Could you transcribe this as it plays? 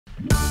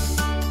Hi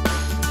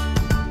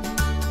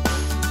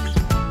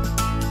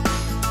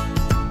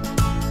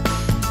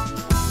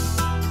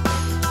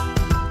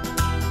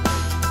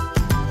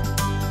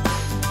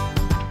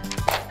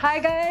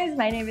guys,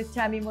 my name is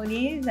Tammy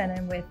Moniz and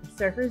I'm with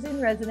Surfers in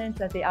Residence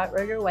at the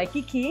Outrigger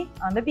Waikiki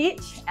on the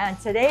beach. And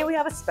today we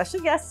have a special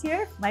guest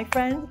here, my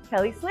friend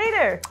Kelly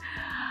Slater.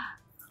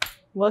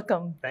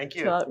 Welcome. Thank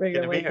you. To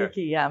Outrigger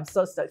Waikiki. Yeah, I'm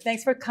so stoked.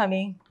 Thanks for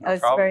coming. No It's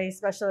problem. very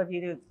special of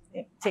you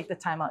to take the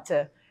time out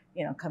to,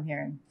 come here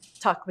and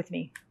talk with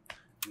me.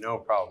 No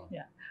problem.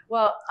 Yeah.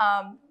 Well,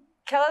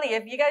 Kelly,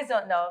 if you guys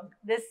don't know,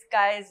 this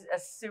guy is a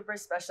super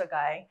special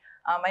guy.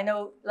 I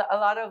know a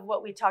lot of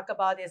what we talk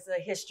about is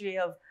the history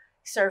of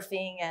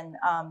surfing and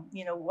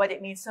what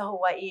it means to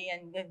Hawaii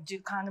and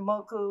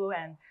Dukanumoku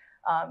and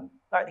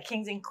or the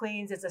kings and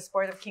queens. It's a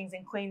sport of kings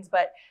and queens.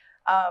 But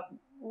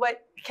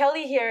what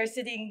Kelly here,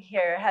 sitting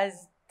here,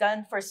 has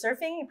done for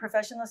surfing,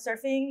 professional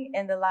surfing,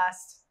 in the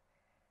last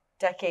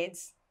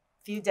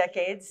few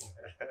decades.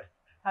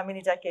 How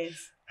many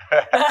decades?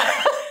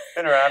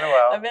 Been around a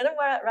while. I've been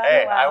around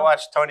Hey, a while. I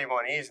watched Tony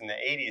Moniz in the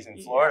 80s in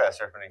Florida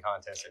surfing a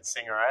contest at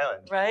Singer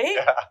Island. Right?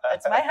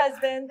 That's my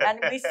husband.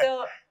 And we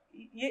still,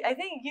 I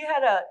think you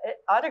had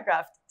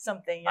autographed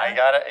something. Yeah? I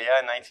got it,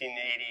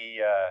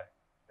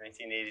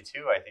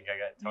 1982, I think I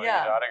got Tony's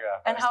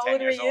autograph. And how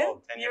old were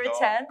you? 10 You years were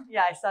old. 10?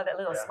 Yeah, I saw that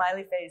little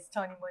smiley face,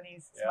 Tony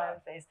Moniz smiley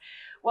face.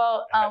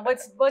 Well,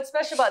 what's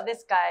special about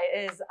this guy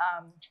is,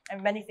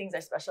 and many things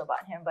are special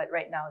about him, but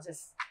right now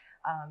just,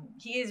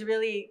 he is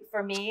really,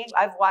 for me,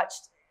 I've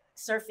watched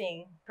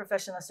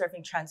professional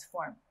surfing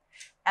transform.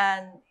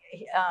 And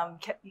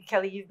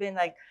Kelly, you've been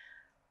like,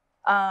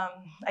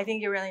 I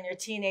think you're really in your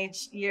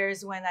teenage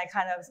years when I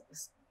kind of,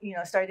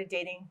 started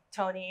dating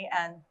Tony.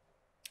 And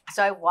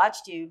so I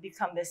watched you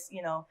become this,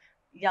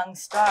 young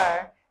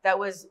star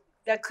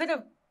that could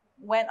have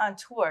went on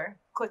tour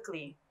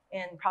quickly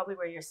in probably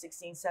where you're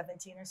 16,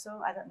 17 or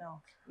so. I don't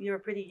know. You were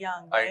pretty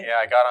young. Right?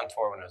 I got on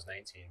tour when I was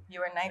 19. You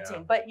were 19, yeah.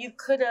 But you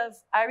could have,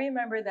 I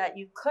remember that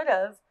you could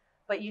have,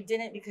 but you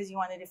didn't because you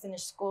wanted to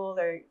finish school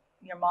or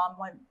your mom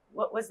wanted.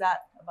 What was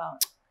that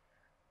about?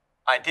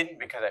 I didn't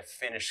because I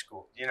finished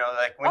school.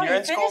 Like when you're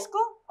in school.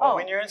 Oh.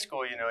 When you're in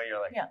school, you're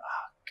like, yeah.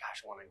 oh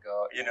gosh, I want to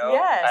go.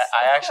 Yes,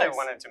 I actually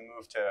wanted to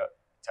move to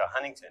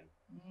Huntington.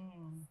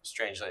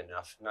 Strangely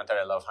enough, not that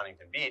I love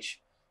Huntington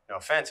Beach. No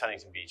offense,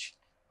 Huntington Beach,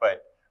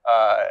 but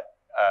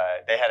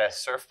they had a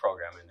surf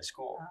program in the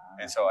school,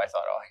 and so I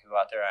thought, I can go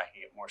out there, I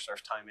can get more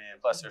surf time in.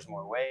 Plus, there's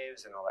more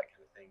waves and all that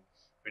kind of thing.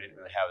 We didn't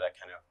really have that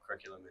kind of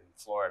curriculum in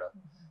Florida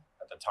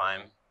at the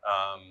time.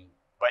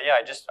 But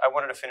yeah, I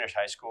wanted to finish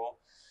high school.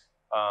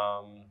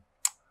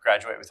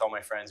 Graduate with all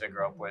my friends I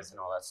grew up with and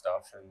all that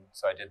stuff. And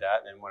so I did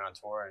that and then went on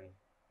tour in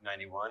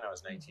 91. I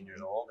was 19 years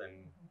old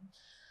and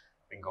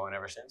been going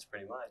ever since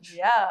pretty much.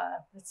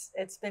 Yeah,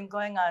 it's been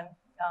going on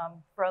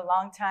for a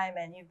long time,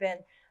 and you've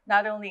been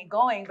not only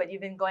going, but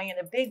you've been going in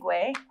a big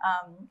way.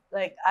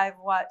 Like I've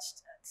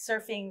watched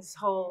surfing's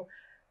whole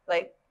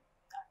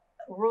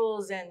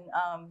rules and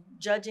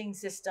judging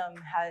system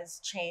has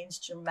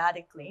changed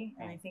dramatically.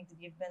 And I think that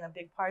you've been a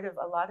big part of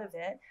a lot of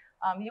it.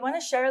 You want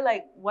to share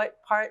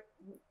what part,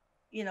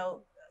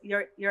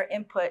 your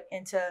input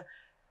into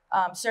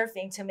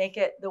surfing to make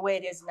it the way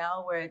it is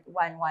now,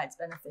 why it's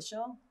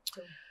beneficial?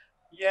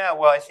 Yeah,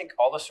 well, I think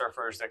all the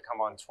surfers that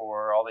come on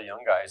tour, all the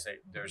young guys, I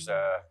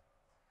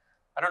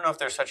don't know if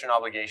there's such an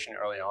obligation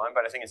early on,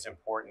 but I think it's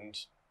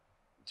important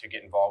to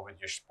get involved with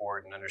your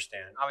sport and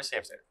understand. Obviously, you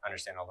have to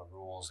understand all the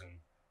rules and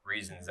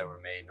reasons that were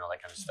made and all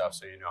that kind of stuff,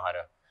 so you know how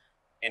to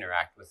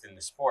interact within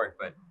the sport,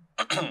 but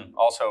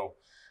also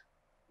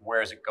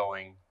where is it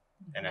going?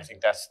 And I think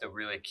that's the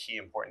really key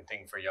important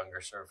thing for younger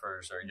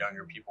surfers or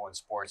younger people in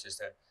sports is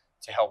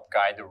to help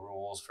guide the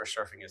rules for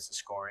surfing as the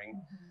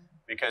scoring,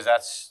 because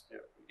that's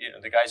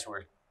the guys who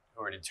are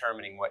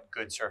determining what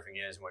good surfing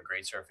is and what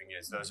great surfing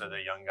is. Those are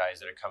the young guys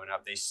that are coming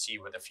up. They see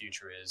what the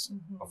future is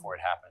before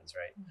it happens,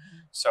 right?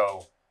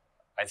 So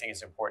I think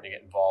it's important to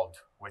get involved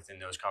within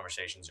those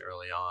conversations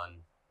early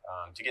on.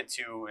 To get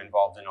too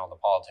involved in all the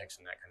politics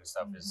and that kind of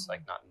stuff is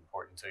not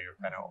important until you're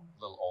kind of a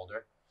little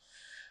older.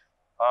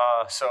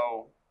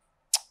 So,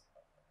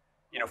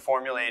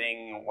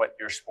 formulating what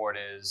your sport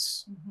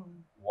is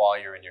while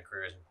you're in your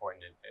career is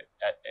important.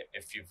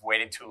 If you've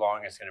waited too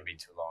long, it's going to be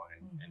too long,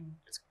 and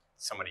it's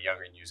somebody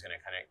younger than you is going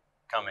to kind of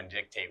come and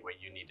dictate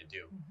what you need to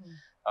do.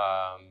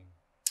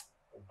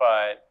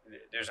 But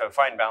there's a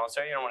fine balance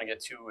there. You don't want to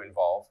get too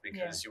involved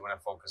because you want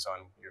to focus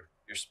on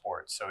your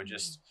sport. So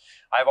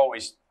I've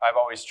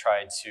always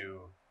tried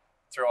to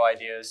throw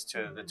ideas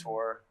to the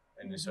tour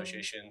and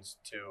associations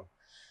to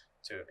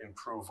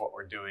improve what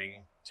we're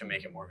doing, to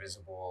make it more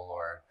visible,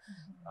 or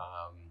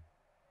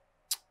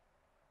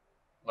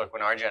look,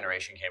 when our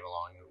generation came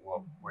along,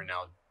 we're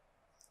now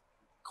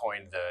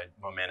coined the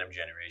momentum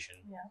generation.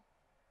 Yeah.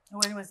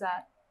 When was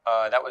that?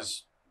 That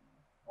was,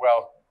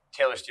 well,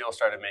 Taylor Steele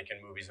started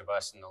making movies of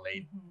us in the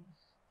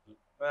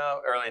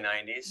early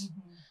 90s.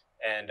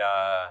 And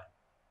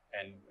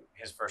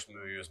his first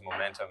movie was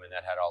Momentum, and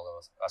that had all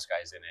those us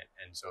guys in it.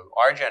 And so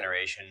our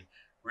generation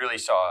really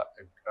saw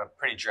a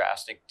pretty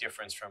drastic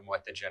difference from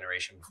what the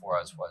generation before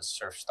us was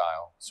surf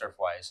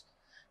wise.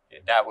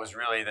 That was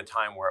really the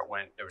time where it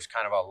went. There was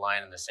kind of a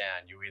line in the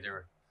sand. You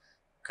either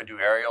could do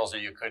aerials or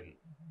you couldn't.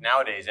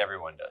 Nowadays,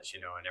 everyone does,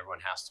 and everyone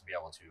has to be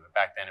able to. But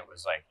back then, it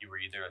was like you were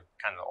either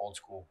kind of the old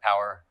school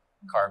power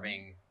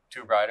carving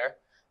tube rider,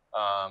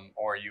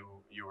 or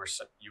you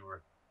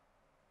were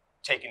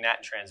taking that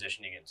and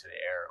transitioning it to the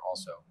air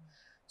also.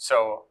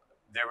 So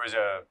there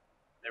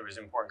was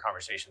important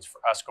conversations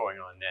for us going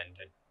on then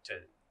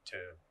to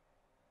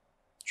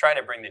try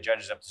to bring the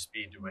judges up to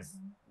speed with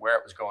where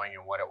it was going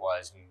and what it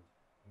was and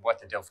what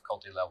the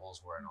difficulty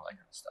levels were and all that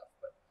kind of stuff.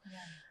 But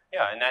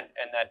and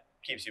that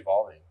keeps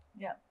evolving.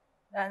 Yeah,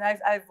 and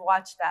I've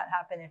watched that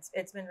happen.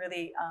 It's been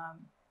really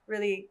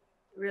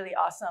really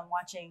awesome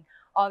watching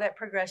all that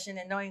progression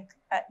and knowing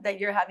that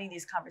you're having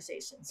these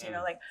conversations.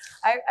 Like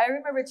I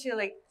remember too,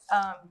 like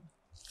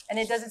and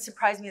it doesn't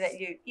surprise me that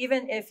you,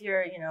 even if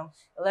you're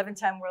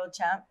 11-time world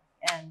champ,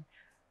 and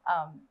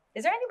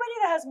is there anybody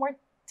that has more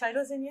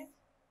titles than you,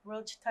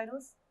 world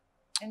titles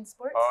in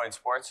sports? Oh, in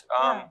sports,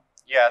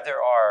 yeah,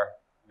 there are.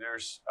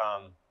 There's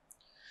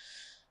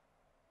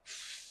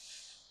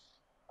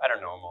I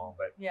don't know them all,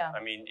 but I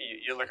mean,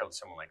 you look at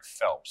someone like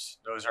Phelps.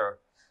 Those are,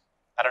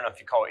 I don't know if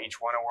you call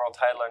each one a world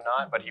title or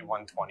not, but he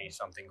won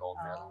 20-something gold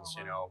medals,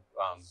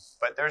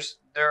 But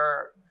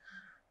there,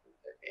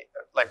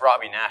 like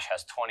Robbie Nash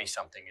has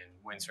 20-something in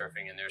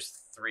windsurfing, and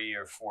there's 3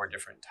 or 4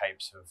 different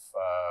types of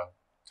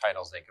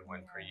titles they could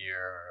win per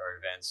year or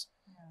events.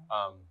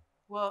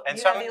 Well, and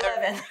you some have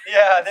 11.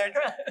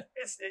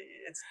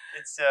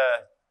 It's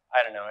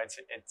I don't know.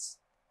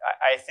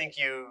 I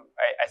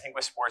think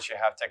with sports you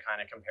have to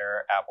kind of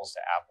compare apples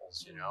to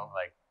apples,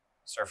 like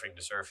surfing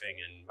to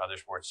surfing and other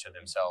sports to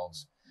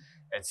themselves.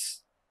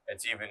 It's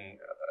even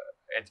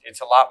it's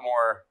a lot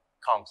more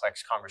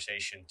complex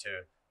conversation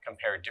to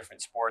compare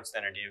different sports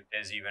than it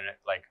is even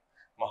like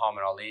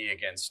Muhammad Ali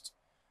against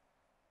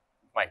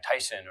Mike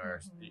Tyson,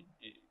 or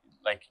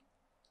like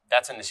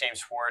that's in the same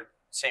sport,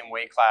 same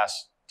weight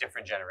class,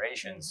 different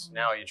generations.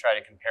 Now you try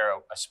to compare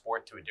a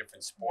sport to a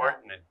different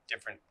sport and a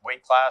different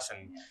weight class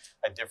and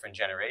a different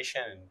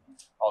generation and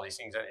all these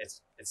things.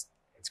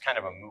 It's kind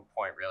of a moot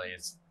point, really.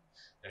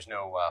 There's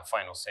no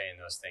final say in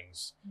those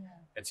things.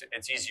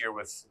 It's easier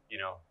with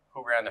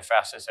who ran the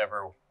fastest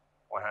ever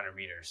 100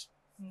 meters,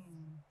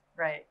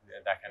 right?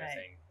 That kind of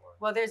thing.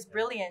 Well, there's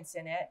brilliance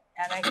in it,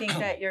 and I think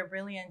that your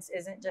brilliance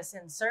isn't just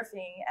in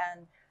surfing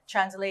and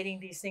translating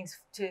these things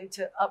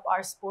to up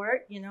our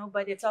sport,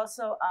 but it's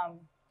also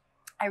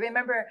I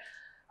remember,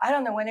 I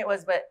don't know when it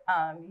was, but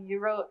you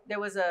wrote, there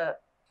was it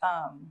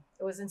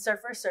was in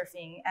Surfer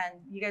Surfing,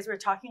 and you guys were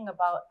talking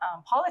about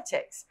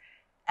politics,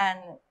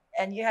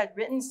 and you had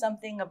written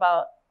something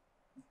about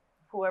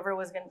whoever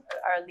was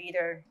our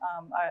leader,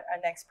 our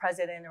next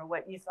president, or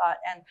what you thought.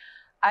 And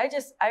I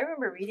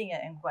remember reading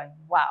it and going,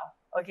 wow,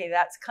 okay,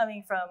 that's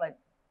coming from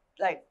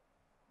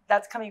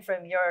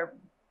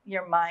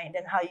your mind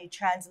and how you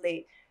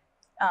translate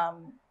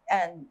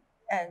and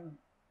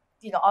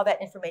all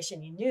that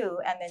information you knew,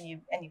 and then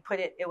you put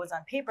it was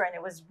on paper, and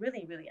it was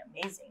really, really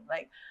amazing.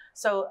 Like,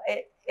 so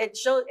it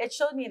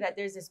showed me that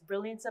there's this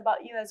brilliance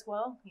about you as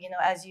well.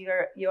 As you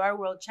are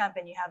world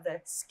champion, you have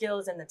the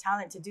skills and the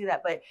talent to do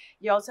that, but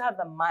you also have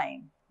the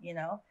mind,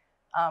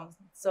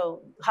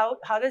 so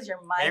how does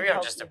your mind maybe I'm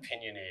help just you?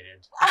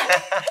 Opinionated.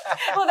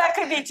 Well, that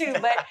could be too,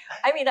 but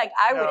I mean, like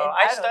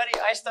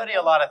I study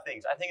a lot of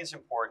things. I think it's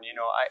important.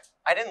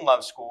 I didn't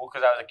love school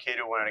because I was a kid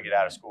who wanted to get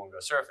out of school and go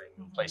surfing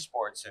and play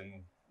sports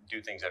and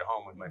do things at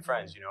home with my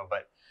friends,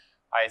 but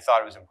I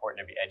thought it was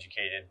important to be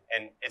educated.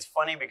 And it's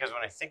funny because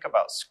when I think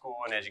about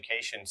school and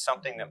education,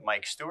 something that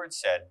Mike Stewart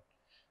said,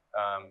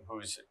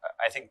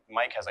 I think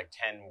Mike has like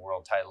 10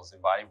 world titles in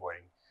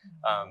bodyboarding.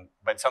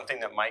 But something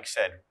that Mike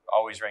said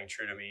always rang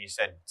true to me. He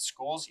said,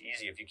 school's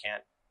easy. If you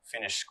can't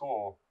finish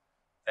school,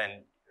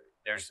 then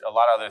there's a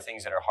lot of other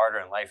things that are harder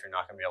in life you're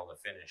not going to be able to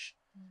finish.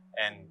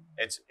 And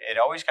it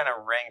always kind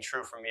of rang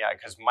true for me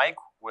because Mike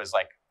was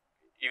like,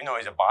 even though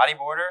he's a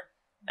bodyboarder,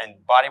 and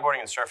bodyboarding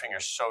and surfing are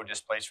so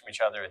displaced from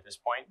each other at this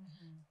point,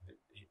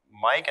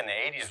 Mike in the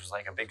 80s was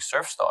like a big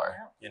surf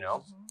star.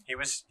 He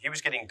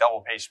was getting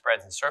double page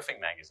spreads in surfing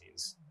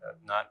magazines,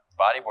 not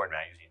bodyboard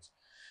magazines.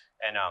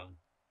 And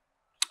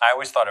I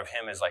always thought of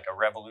him as like a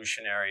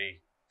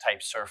revolutionary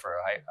type surfer.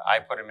 I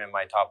put him in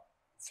my top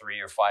 3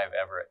 or 5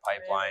 ever at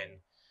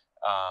Pipeline.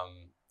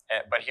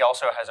 But he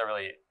also has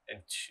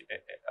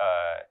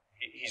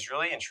he's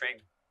really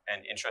intrigued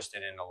and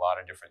interested in a lot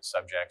of different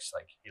subjects.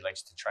 Like he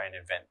likes to try and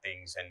invent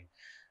things, and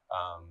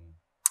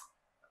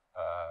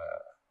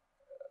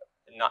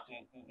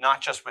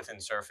not just within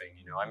surfing.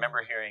 I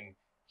remember hearing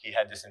he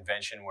had this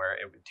invention where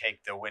it would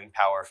take the wind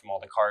power from all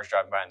the cars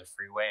driving by on the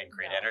freeway and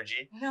create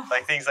energy,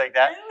 like things like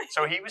that. Really?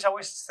 So he was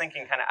always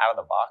thinking kind of out of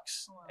the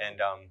box, and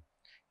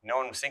no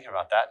one was thinking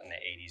about that in the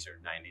 80s or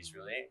 90s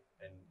really,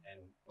 and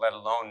let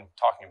alone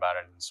talking about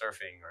it in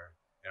surfing or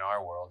in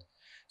our world.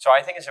 So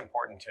I think it's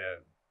important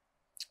to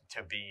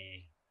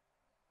be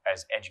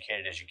as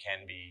educated as you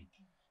can be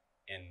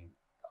in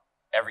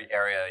every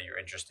area you're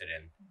interested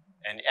in.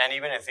 And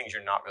even in things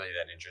you're not really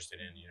that interested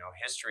in. You know,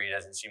 history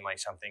doesn't seem like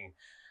something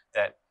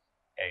that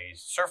a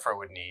surfer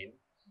would need,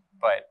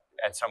 but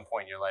at some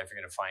point in your life, you're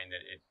going to find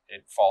that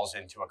it falls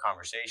into a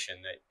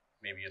conversation that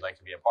maybe you'd like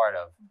to be a part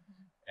of.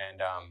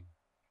 And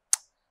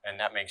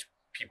that makes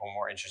people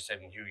more interested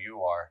in who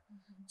you are.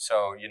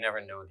 So you never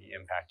know the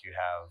impact you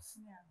have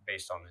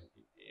based on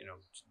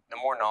the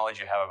more knowledge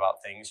you have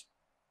about things,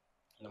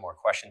 and the more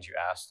questions you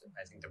ask,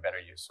 I think the better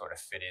you sort of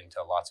fit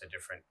into lots of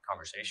different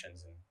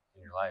conversations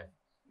in your life.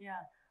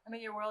 Yeah, I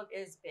mean, your world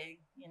is big.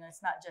 You know,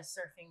 it's not just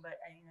surfing,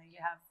 but you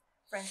have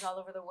friends all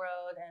over the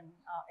world and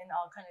in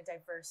all kind of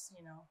diverse,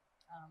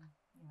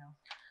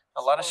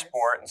 a lot of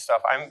sport and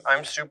stuff.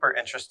 I'm super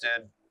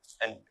interested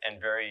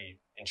and very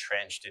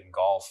entrenched in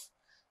golf,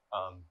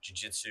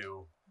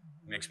 jiu-jitsu,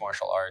 mixed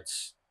martial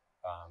arts,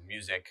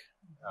 music,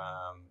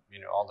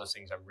 all those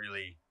things.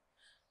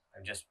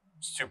 I'm just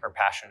super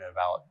passionate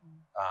about,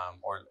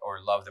 or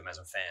love them as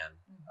a fan,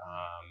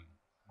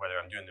 whether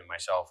I'm doing them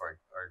myself or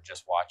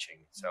just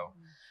watching. So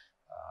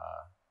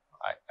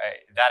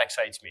that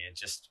excites me. It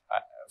just,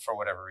 for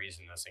whatever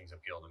reason, those things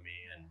appeal to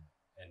me.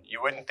 And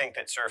you wouldn't think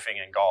that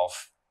surfing and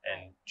golf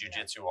and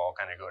jiu-jitsu all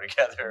kind of go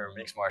together, or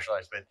mixed martial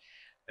arts, but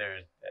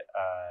there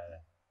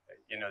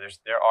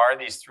are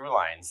these through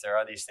lines. There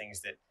are these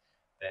things that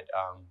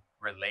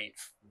relate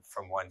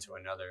from one to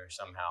another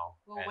somehow.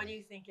 Well, what do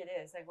you think it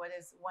is? Like, what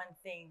is one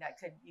thing that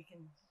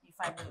you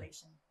find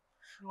relation?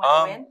 You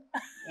want to win?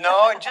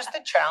 No, just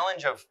the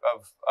challenge of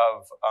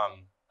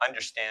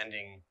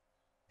understanding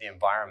the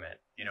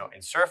environment. You know,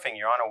 in surfing,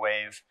 you're on a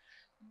wave,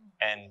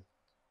 and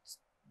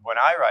when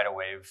I ride a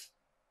wave,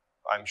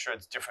 I'm sure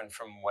it's different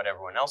from what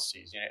everyone else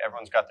sees. You know,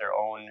 everyone's got their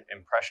own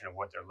impression of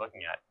what they're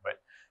looking at,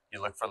 but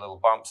you look for little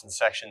bumps and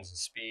sections and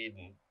speed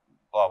and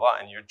blah, blah,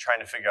 and you're trying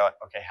to figure out,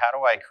 okay, how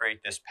do I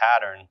create this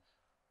pattern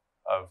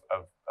of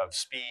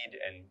speed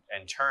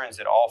and turns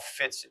that all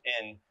fits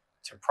in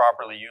to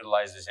properly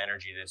utilize this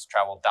energy that's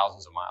traveled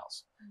thousands of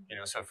miles? You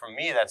know, so for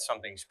me, that's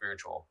something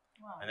spiritual.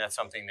 Wow. And that's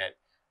something that,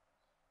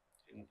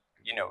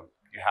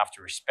 you have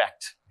to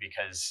respect,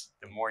 because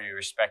the more you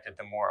respect it,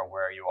 the more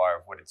aware you are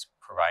of what it's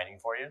providing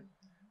for you.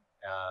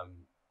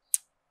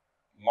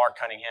 Mark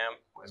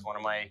Cunningham was one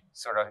of my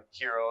sort of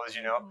heroes,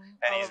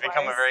 and he's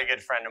become a very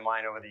good friend of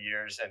mine over the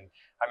years. And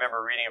I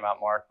remember reading about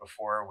Mark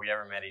before we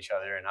ever met each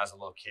other, and I was a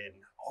little kid.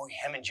 And,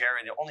 him and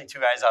Jerry, the only two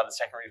guys out of the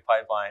Second Reef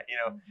Pipeline,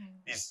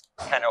 these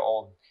kind of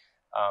old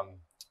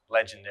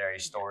legendary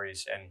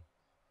stories. And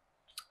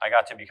I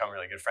got to become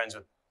really good friends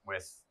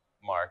with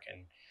Mark.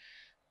 And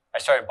I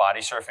started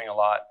body surfing a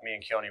lot. Me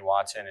and Keone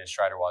Watson and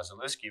Strider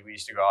Wazalewski, we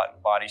used to go out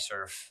and body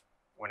surf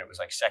when it was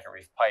like Second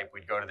Reef Pipe.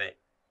 We'd go to the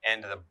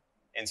end of the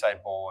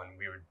inside bowl and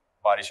we would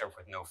body surf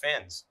with no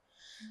fins.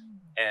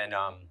 And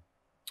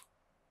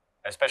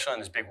especially on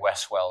these big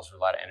west swells with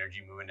a lot of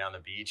energy moving down the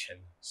beach.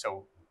 And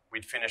so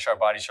we'd finish our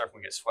body surf and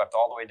we'd get swept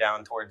all the way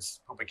down towards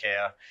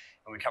Pupukea.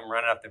 And we'd come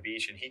running up the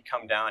beach, and he'd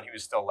come down. He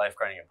was still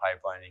lifeguarding at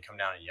Pipeline. And he'd come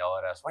down and yell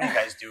at us, "What are you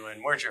guys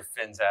doing? Where's your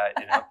fins at?"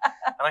 And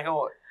I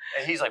go,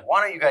 and he's like,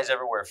 "Why don't you guys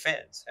ever wear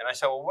fins?" And I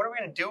said, "Well, what are we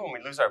going to do when we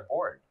lose our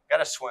board? Got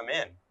to swim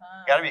in.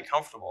 Got to be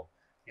comfortable."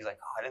 He's like,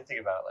 "Oh, I didn't think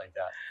about it like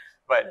that."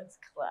 But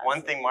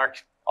one thing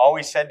Mark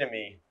always said to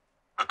me,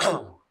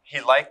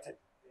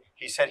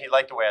 he said he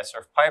liked the way I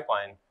surfed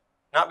Pipeline,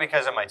 not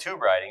because of my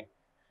tube riding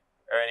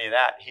or any of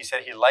that. He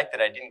said he liked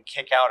that I didn't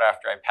kick out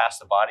after I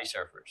passed the body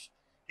surfers.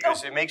 He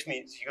goes,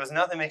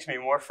 nothing makes me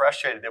more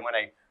frustrated than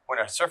when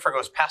a surfer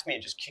goes past me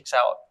and just kicks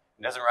out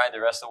and doesn't ride the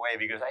rest of the wave.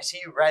 He goes, "I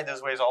see you ride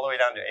those waves all the way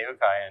down to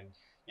Aukai, and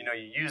you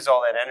use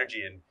all that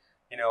energy, and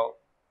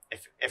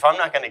if I'm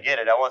not going to get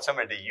it, I want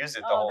somebody to use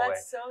it the whole way."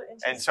 That's so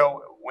interesting. And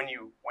so when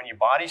you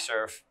body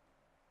surf,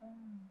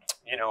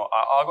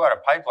 I'll go out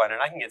of Pipeline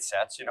and I can get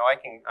sets.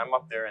 I'm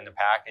up there in the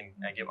pack and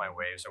I get my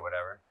waves or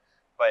whatever.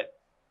 But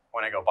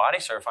when I go body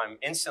surf, I'm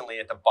instantly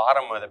at the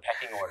bottom of the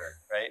pecking order,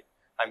 right?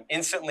 I'm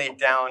instantly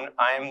down.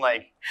 I'm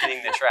like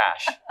hitting the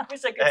trash. I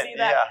wish I could see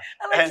that. Yeah.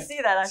 I'd like to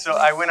see that. Actually. So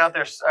I went out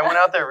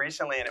there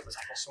recently, and it was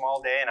like a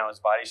small day, and I was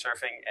body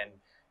surfing,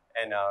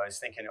 and I was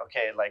thinking,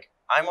 okay, like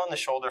I'm on the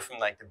shoulder from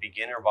like the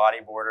beginner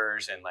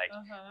bodyboarders, and like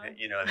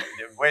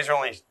the waves are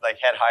only like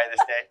head high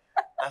this day.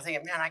 And I'm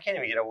thinking, man, I can't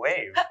even get a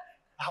wave.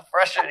 How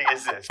frustrating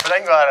is this? But I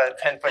can go out on a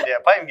 10-foot day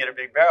pipe and get a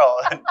big barrel.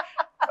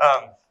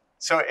 I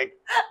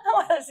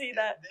want to see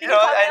that.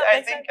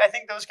 I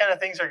think those kind of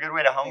things are a good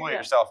way to humble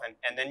yourself,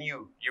 and then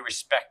you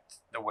respect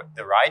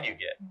the ride you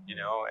get,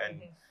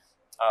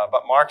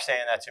 But Mark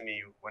saying that to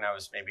me when I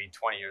was maybe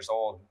 20 years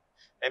old,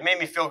 it made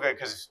me feel good,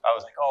 because I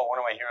was like, oh, one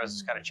of my heroes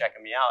is kind of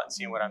checking me out and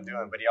seeing what I'm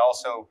doing. But he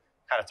also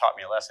kind of taught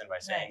me a lesson by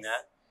saying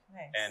that.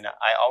 Nice. And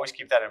I always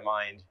keep that in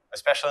mind,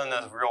 especially in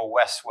those real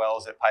west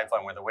swells at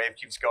Pipeline where the wave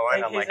keeps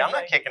going. I'm like, I'm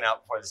not kicking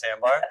out before the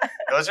sandbar.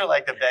 Those are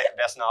like the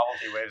best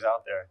novelty waves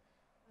out there.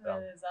 So.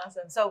 That is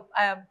awesome. So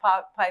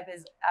Pipe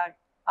is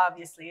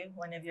obviously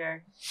one of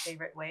your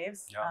favorite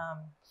waves. Yeah.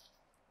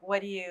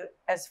 What do you,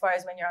 as far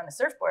as when you're on the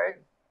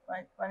surfboard,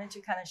 why don't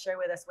you kind of share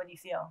with us what do you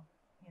feel?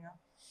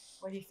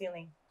 What are you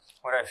feeling?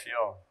 What I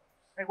feel?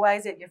 Like, why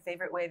is it your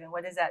favorite wave, and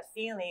what is that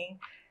feeling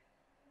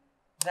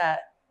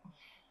that?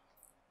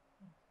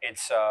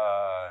 It's when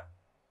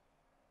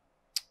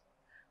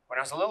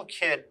I was a little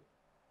kid,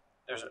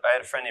 I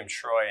had a friend named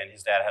Troy, and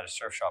his dad had a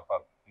surf shop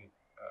up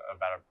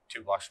about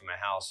 2 blocks from my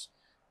house,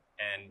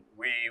 and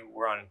we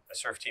were on a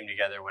surf team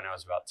together when I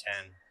was about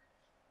 10,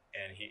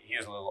 and he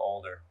was a little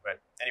older. But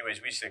anyways,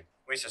 we used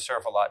to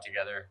surf a lot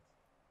together.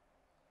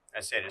 I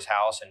stayed at his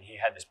house, and he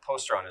had this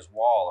poster on his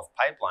wall of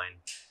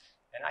Pipeline,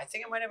 and I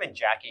think it might have been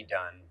Jackie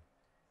Dunn.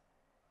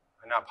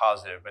 I'm not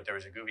positive, but there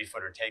was a goofy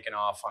footer taken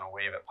off on a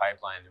wave at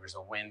Pipeline. There was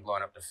a wind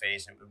blowing up the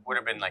face, and it would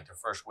have been like the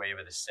first wave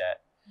of the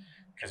set,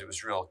 because it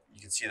was real. You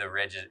could see the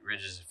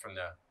ridges from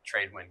the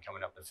trade wind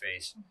coming up the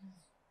face.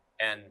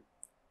 And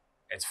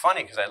it's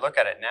funny because I look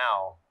at it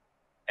now,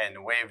 and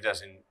the wave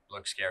doesn't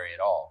look scary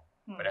at all.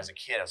 But as a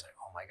kid, I was like,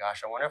 oh my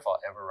gosh, I wonder if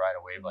I'll ever ride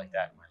a wave like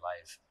that in my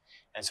life.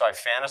 And so I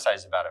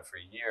fantasized about it for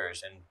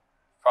years, and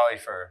probably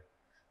for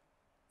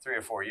 3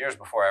 or 4 years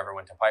before I ever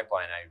went to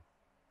Pipeline,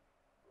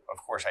 of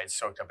course, I had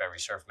soaked up every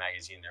surf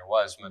magazine there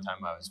was from the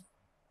time I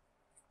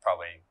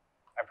probably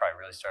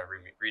really started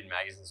reading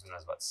magazines when I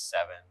was about 6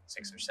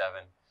 or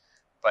 7.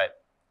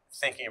 But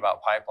thinking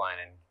about Pipeline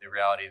and the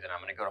reality that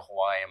I'm going to go to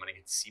Hawaii, I'm going to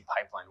get to see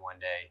Pipeline one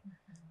day,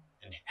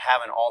 and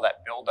having all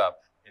that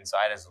buildup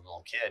inside as a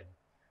little kid,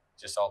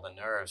 just all the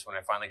nerves. When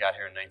I finally got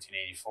here in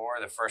 1984,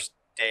 the first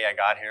day I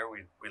got here,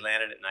 we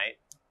landed at night.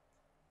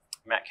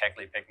 Matt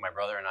Keckley picked my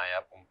brother and I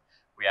up, and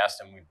we asked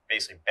him, we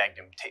basically begged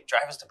him,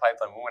 drive us to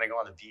Pipeline. We want to go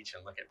on the beach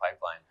and look at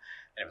Pipeline.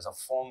 And it was a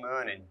full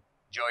moon, and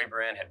Joey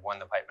Brand had won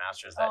the Pipe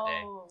Masters that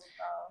day,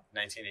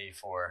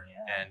 1984.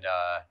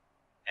 Yeah.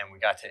 And we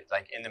got to,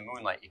 like, in the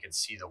moonlight, you could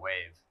see the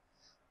wave.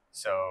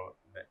 So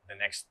the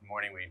next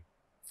morning,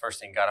 first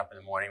thing got up in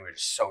the morning, we were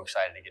just so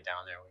excited to get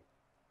down there. We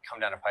come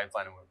down to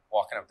Pipeline, and we're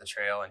walking up the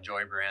trail, and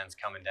Joey Brand's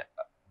coming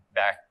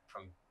back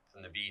from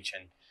the beach,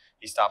 and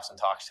he stops and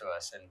talks to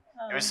us, and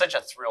it was such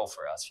a thrill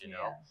for us, you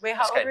know. Wait,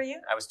 how old were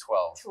you? I was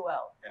 12. 12.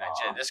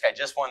 And this guy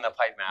just won the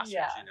Pipe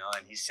Masters, you know,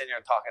 and he's sitting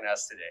here talking to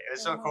us today. It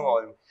was so cool.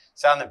 And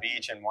sat on the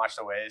beach and watched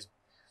the waves.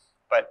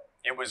 But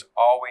it was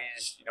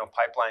always, you know,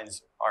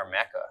 Pipeline's our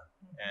mecca.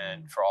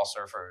 And for all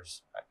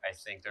surfers, I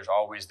think there's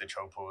always the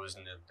Chopos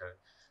and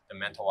the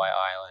Mentawai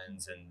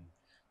Islands and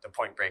the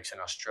Point Breaks in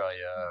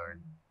Australia, or,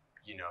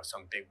 you know,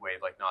 some big wave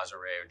like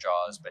Nazare or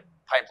Jaws. But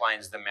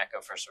Pipeline's the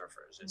mecca for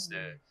surfers.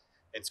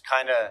 It's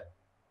kind of,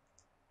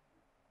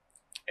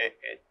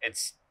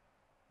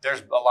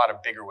 there's a lot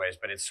of bigger waves,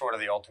 but it's sort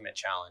of the ultimate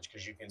challenge,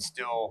 because you can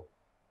still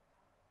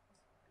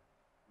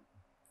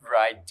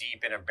ride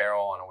deep in a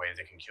barrel on a wave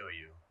that can kill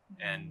you.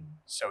 And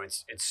so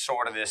it's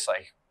sort of this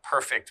like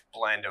perfect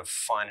blend of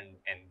fun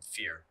and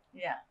fear.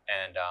 Yeah.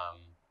 And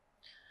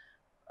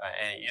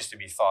it used to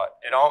be thought,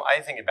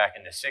 I think back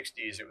in the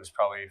 60s, it was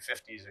probably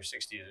 50s or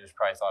 60s, it was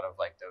probably thought of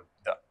like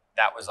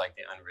that was like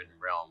the unwritten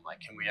realm.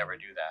 Like, can we ever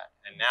do that?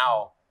 And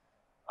now,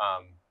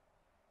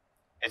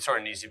 it sort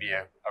of needs to be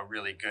a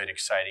really good,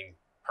 exciting,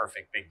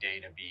 perfect big day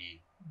to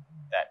be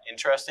that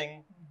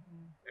interesting.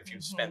 If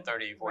you've spent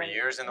 30, 40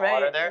 years in the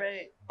water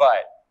there,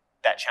 but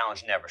that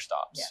challenge never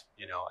stops. Yeah.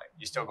 You know,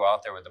 you still go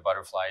out there with the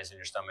butterflies in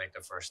your stomach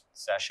the first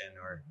session,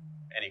 or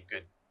any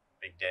good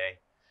big day.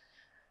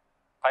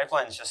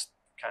 Pipeline's just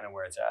kind of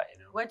where it's at, you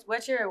know.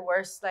 What's your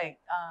worst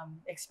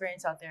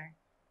experience out there?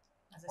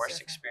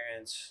 Worst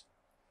experience?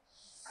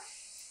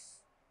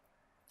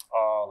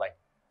 Oh, like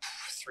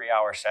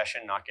 3-hour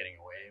session, not getting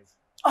a wave.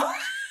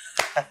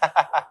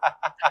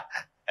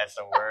 That's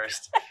the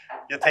worst.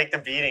 You'll take the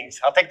beatings.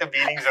 I'll take the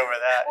beatings over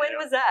that. When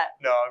was that?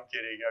 No, I'm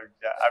kidding.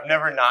 I've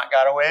never not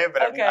got a wave,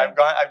 but okay. I've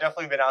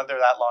definitely been out there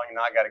that long and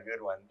not got a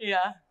good one.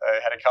 Yeah.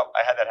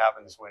 I had that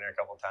happen this winter a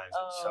couple of times.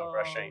 It's so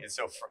frustrating. It's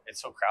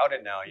so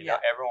crowded now. You know,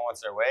 everyone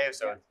wants their wave,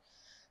 so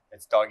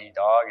it's dog eat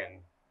dog,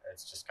 and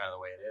it's just kind of the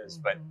way it is.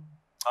 But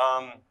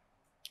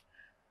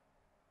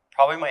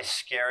probably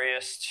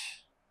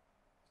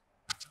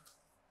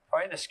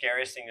the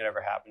scariest thing that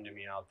ever happened to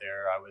me out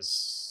there. I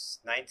was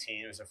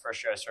 19. It was the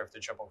first year I surfed the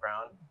Triple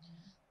Crown,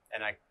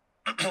 and I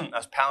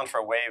was pounding for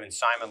a wave, and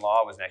Simon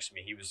Law was next to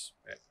me. He was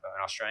an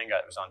Australian guy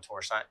that was on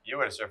tour. You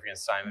would have surfed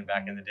against Simon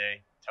back in the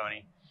day,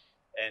 Tony.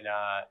 And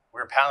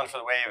we were pounding for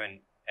the wave, and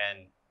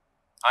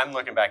I'm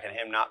looking back at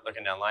him, not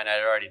looking down line. I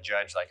had already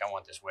judged, like, I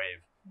want this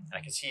wave. And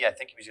I could see, I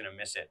think he was going to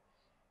miss it.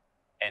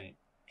 And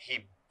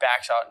he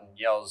backs out and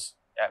yells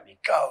at me,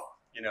 "Go!"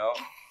 You know,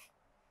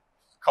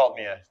 called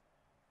me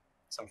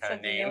some kind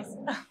of name.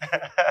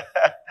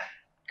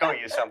 Go,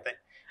 you something.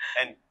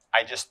 And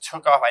I just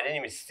took off. I didn't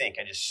even think.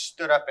 I just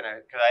stood up,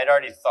 because I had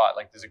already thought,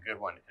 like, there's a good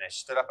one. And I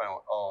stood up and I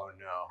went, oh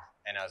no.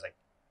 And I was like,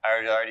 I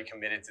was already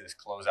committed to this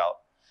closeout.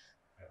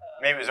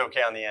 Maybe it was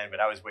okay on the end, but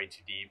I was way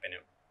too deep, and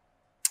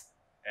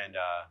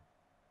I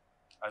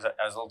was a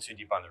little too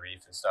deep on the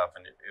reef and stuff,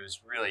 and it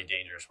was really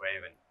dangerous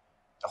wave, and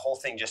the whole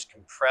thing just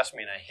compressed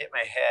me, and I hit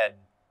my head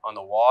on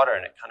the water,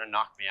 and it kind of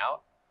knocked me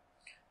out.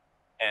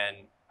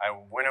 And I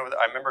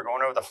remember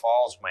going over the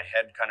falls, my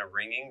head kind of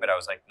ringing, but I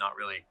was like not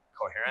really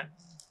coherent.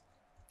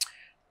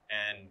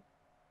 And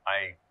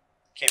I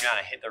came down,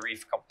 I hit the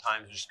reef a couple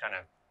times, just kind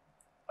of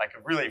like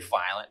a really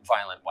violent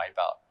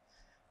wipeout.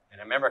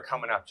 And I remember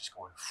coming up just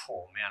going,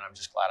 oh man, I'm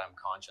just glad I'm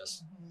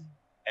conscious.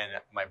 And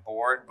my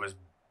board was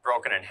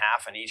broken in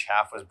half, and each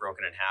half was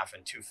broken in half,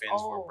 and 2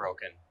 fins were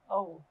broken.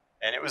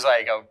 And it was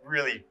like a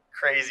really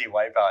crazy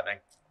wipeout. And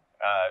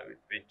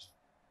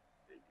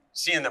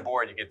seeing the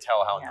board, you could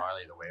tell how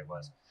gnarly the wave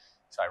was.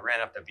 So I ran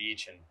up the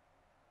beach, and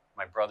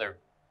my brother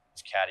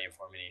was caddying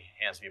for me. And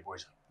he hands me a board.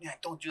 He's like, "Yeah,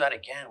 don't do that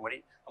again."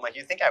 I'm like,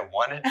 "You think I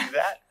want to do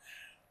that?"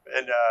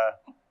 And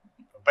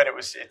but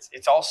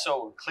it's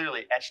also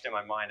clearly etched in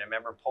my mind. I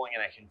remember pulling,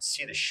 and I can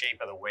see the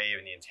shape of the wave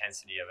and the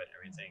intensity of it and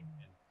everything.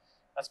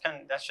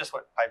 And that's just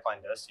what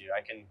pipeline does to you.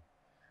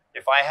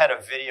 If I had a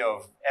video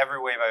of every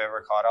wave I've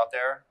ever caught out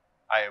there,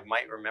 I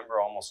might remember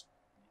almost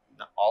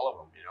all of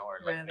them, or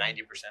like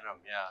 90% of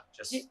them. Yeah.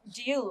 Just.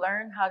 Do you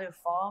learn how to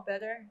fall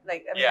better?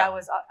 Like, I mean, that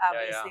was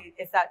obviously,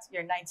 if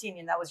you're 19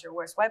 and that was your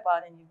worst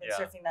wipeout, and you've been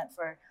surfing that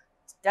for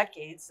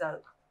decades,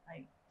 so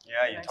like.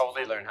 Yeah, you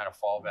totally learn how to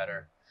fall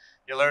better.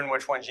 You learn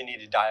which ones you need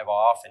to dive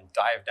off and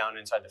dive down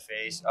inside the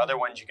face. Other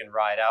ones you can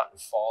ride out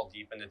and fall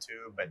deep in the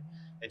tube, but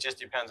it just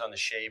depends on the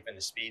shape and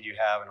the speed you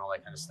have and all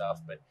that kind of stuff.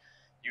 But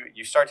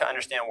you start to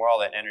understand where all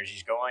that energy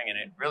is going, and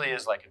it really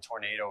is like a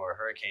tornado or a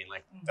hurricane.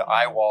 Like the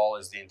eye wall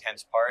is the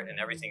intense part, and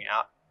everything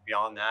out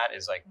beyond that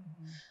is like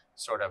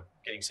sort of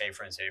getting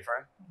safer and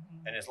safer.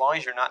 And as long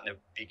as you're not in the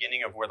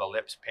beginning of where the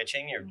lip's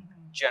pitching, you're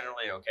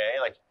generally okay.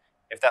 Like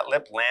if that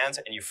lip lands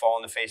and you fall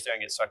in the face there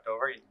and get sucked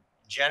over,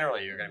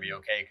 generally you're going to be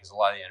okay because a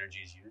lot of the energy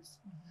is used.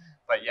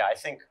 But yeah, I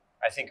think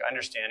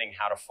understanding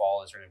how to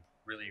fall is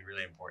really,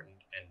 really important.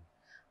 And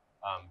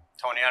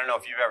Tony, I don't know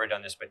if you've ever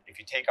done this, but if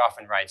you take off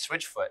and ride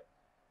switchfoot,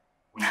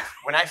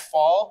 when I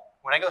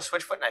go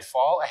switchfoot and I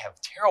fall, I have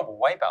terrible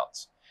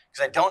wipeouts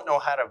because I don't know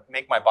how to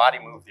make my body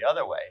move the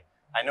other way.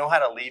 I know how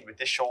to lead with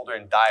this shoulder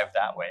and dive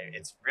that way.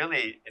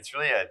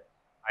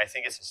 I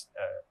think it's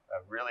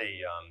a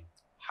really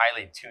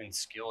highly tuned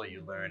skill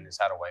you learn is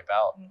how to wipe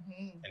out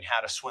and how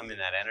to swim in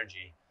that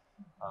energy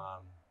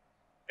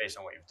based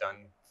on what you've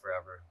done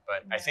forever.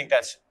 But I think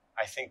that's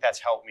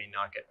helped me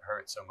not get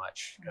hurt so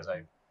much because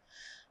I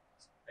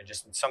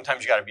just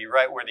sometimes you got to be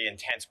right where the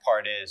intense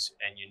part is,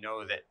 and you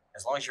know that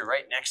as long as you're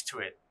right next to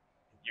it,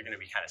 you're going to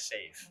be kind of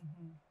safe.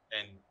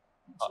 And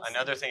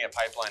another thing at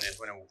pipeline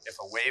is if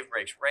a wave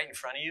breaks right in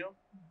front of you,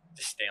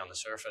 just stay on the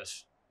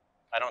surface.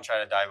 I don't try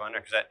to dive under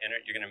because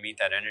you're going to meet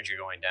that energy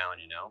going down,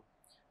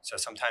 So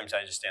sometimes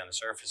I just stay on the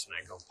surface and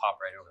I go pop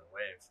right over the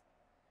wave.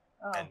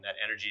 And that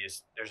energy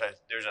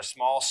there's a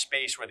small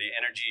space where the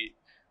energy,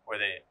 where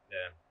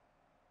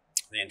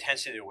the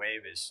intensity of the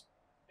wave is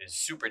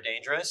super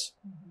dangerous.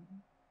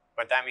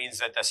 But that means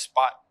that the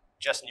spot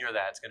just near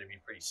that is going to be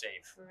pretty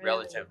safe,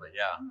 relatively,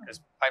 because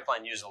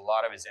pipeline uses a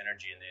lot of its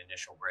energy in the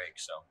initial break,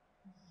 so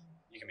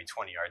you can be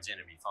 20 yards in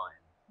and be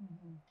fine.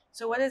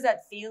 So what is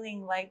that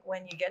feeling like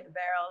when you get the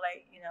barrel?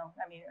 Like,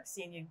 I mean, I've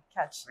seen you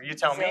catch. You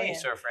tell me,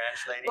 Surf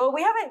Ranch lady. Well,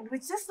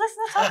 let's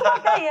not talk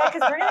about that yet,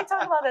 because we're going to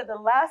talk about it. The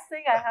last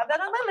thing, I have that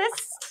on my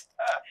list.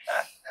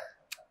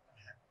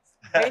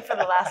 Wait for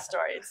the last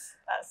story.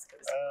 That's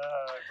good.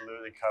 I blew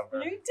the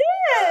cover. You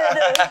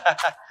did.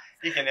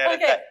 You can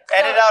edit that.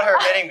 Edit out her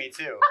hitting me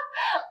too.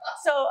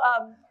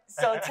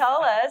 So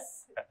tell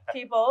us,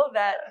 people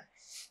that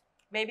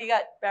maybe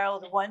got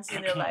barreled once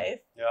in their life,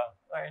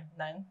 or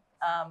none,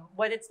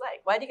 what it's like.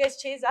 Why do you guys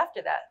chase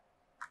after that?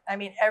 I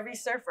mean, every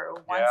surfer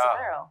wants a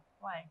barrel.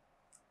 Why?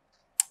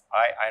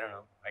 I don't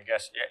know. I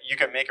guess you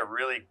could make a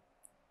really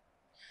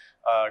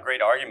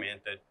great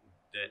argument that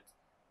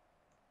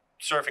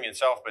surfing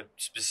itself, but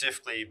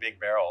specifically big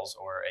barrels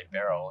or a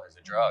barrel is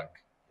a drug,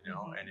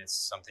 and it's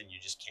something you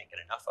just can't get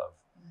enough of.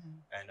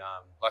 And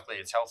luckily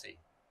it's healthy.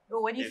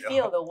 Well, what do you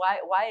feel though?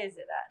 Why is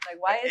it that? Like,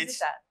 why is it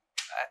that?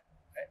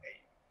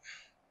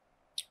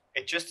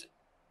 It just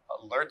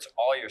alerts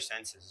all your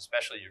senses,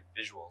 especially your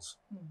visuals.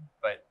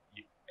 But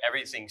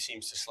everything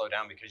seems to slow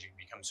down because you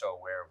become so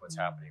aware of what's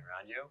happening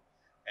around you.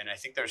 And I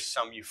think there's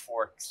some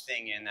euphoric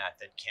thing in that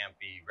can't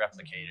be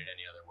replicated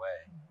any other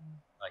way.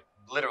 Like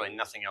literally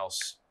nothing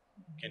else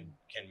can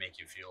make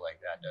you feel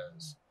like that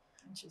does.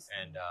 Interesting.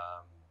 And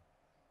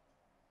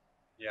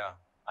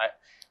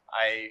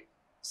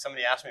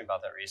somebody asked me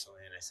about that recently,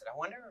 and I said, I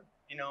wonder,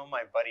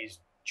 my buddies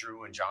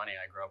Drew and Johnny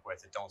I grew up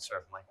with that don't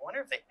surf. I'm like, I wonder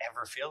if they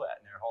ever feel that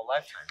in their whole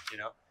lifetime,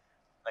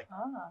 like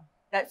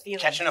that feeling,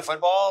 catching a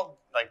football,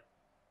 like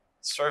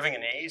serving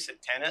an ace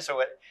at tennis, or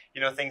what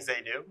things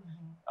they do.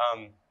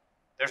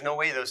 There's no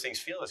way those things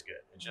feel as good.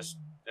 It's just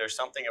there's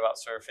something about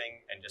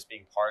surfing and just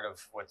being part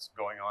of what's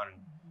going on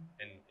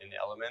in the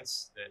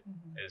elements that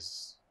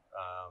is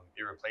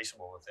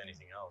irreplaceable with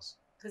anything else.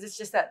 Because it's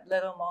just that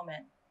little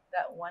moment,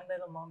 that one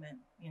little moment,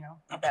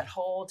 that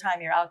whole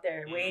time you're out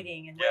there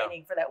waiting and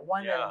waiting for that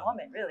one little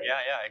moment, really.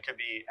 Yeah. It could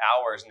be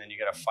hours, and then you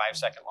get a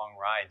 5-second long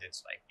ride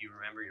that's like you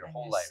remember your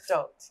whole life.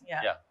 Stoked.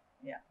 Yeah.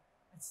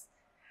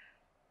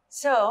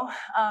 So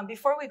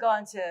before we go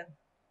on to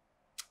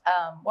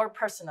more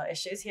personal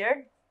issues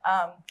here.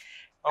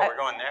 We're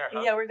going there,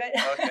 huh? Yeah, we're going.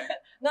 Okay.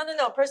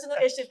 No, personal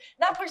issues.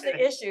 Not personal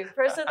issues.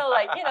 Personal,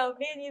 like,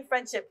 me and you,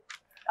 friendship.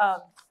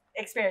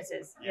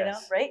 experiences, Yes. you know,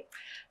 right?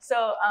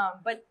 So,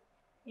 but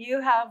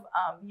you have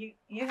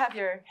you have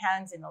your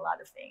hands in a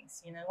lot of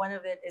things. You know, one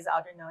of it is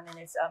Outer Known, and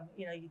it's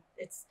you know,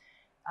 it's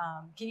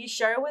can you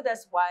share with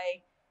us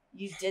why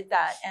you did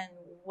that and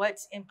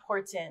what's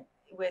important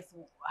with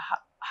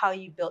how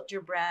you built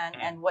your brand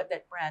and what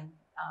that brand,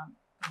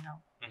 you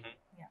know,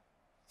 yeah.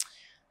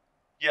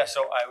 Yeah,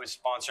 so I was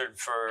sponsored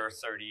for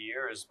 30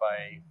 years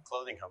by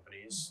clothing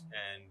companies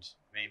and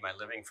made my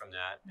living from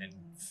that, and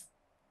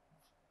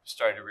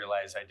started to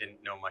realize I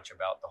didn't know much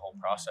about the whole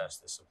process,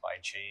 the supply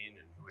chain,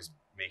 and who was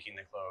making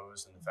the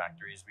clothes, and the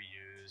factories we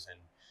use, and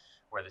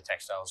where the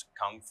textiles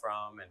come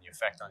from, and the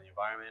effect on the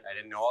environment. I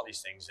didn't know all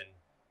these things. And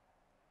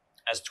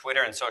as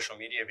Twitter and social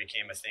media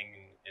became a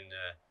thing in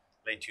the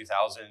late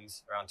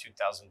 2000s, around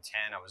 2010,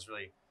 I was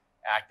really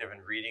active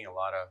in reading a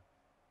lot of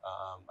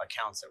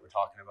accounts that were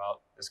talking about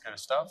this kind of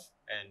stuff,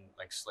 and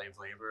like slave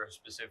labor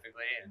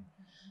specifically. And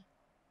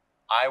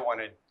I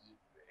wanted,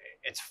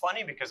 it's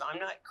funny because I'm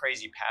not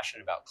crazy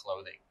passionate about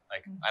clothing.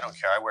 Like, I don't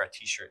care. I wear a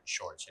t-shirt and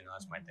shorts, you know,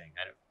 that's my thing.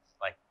 I don't,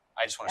 like,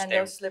 I just want to stay.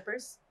 And no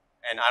slippers?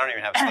 And I don't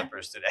even have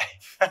slippers today.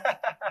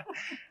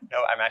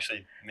 No, I'm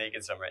actually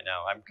making some right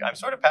now. I'm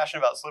sort of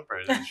passionate about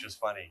slippers. It's just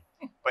funny.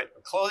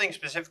 But clothing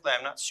specifically,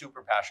 I'm not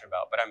super passionate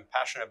about, but I'm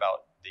passionate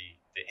about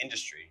the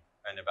industry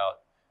and about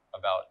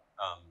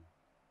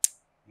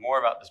more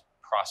about this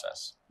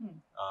process.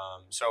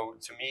 So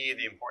to me,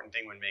 the important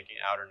thing when making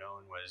Outer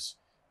Known was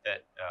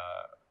that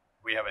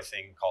we have a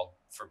thing called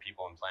For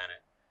People and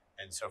Planet.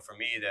 And so for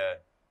me, the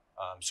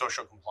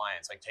social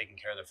compliance, like taking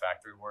care of the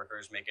factory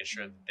workers, making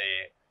sure that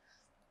they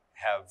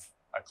have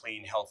a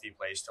clean, healthy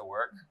place to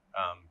work.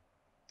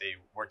 They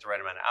work the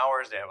right amount of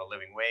hours. They have a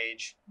living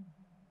wage.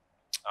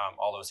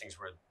 All those things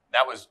were,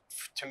 that was,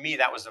 to me,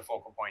 that was the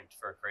focal point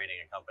for creating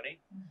a company.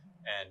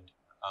 And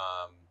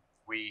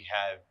we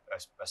had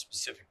a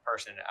specific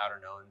person at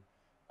Outer Known.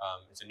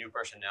 It's a new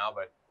person now,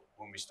 but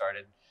when we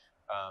started,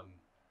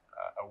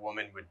 a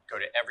woman would go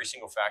to every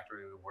single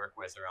factory we would work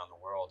with around the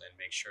world and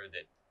make sure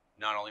that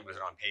not only was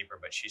it on paper,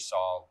 but she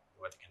saw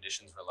what the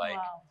conditions were like.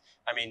 Wow.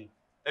 I mean,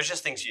 there's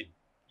just things you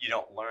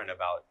don't learn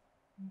about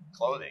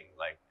clothing,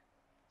 like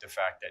the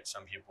fact that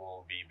some people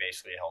will be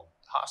basically held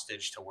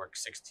hostage to work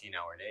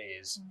 16-hour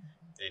days.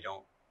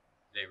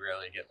 They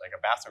rarely get like a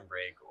bathroom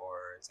break,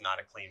 or it's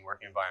not a clean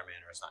working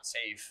environment, or it's not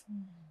safe.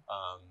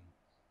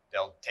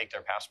 They'll take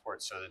their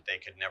passports so that they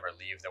could never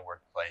leave the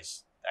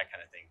workplace, that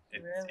kind of thing.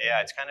 Really?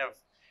 Yeah, it's kind of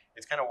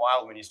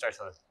wild when you start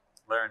to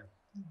learn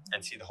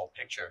and see the whole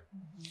picture.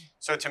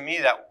 So to me,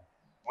 that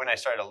when I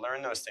started to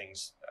learn those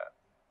things,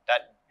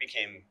 that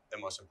became the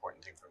most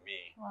important thing for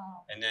me.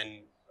 Wow. And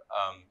then,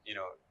 you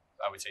know,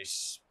 I would say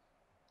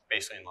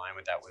basically in line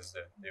with that was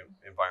the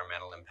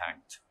environmental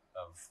impact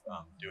of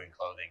doing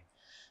clothing.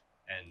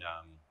 And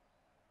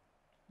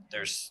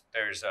there's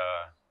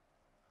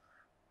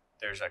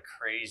a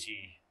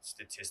crazy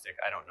statistic,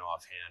 I don't know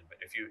offhand, but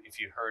if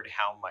you heard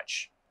how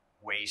much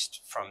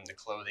waste from the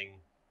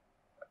clothing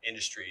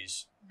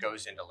industries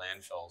goes into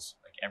landfills,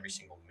 like every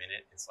single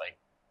minute, it's like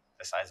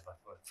the size of a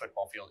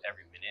football field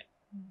every minute,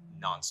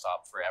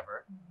 nonstop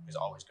forever, is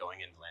always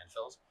going into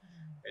landfills.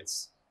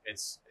 It's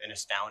an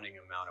astounding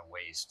amount of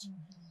waste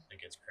that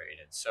gets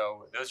created.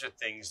 So those are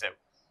things that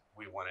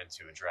we wanted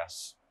to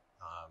address.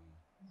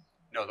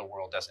 No, the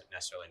world doesn't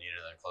necessarily need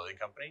another clothing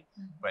company,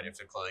 but if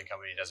the clothing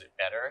company does it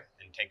better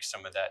and takes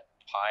some of that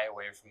pie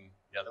away from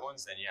the other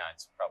ones, then yeah,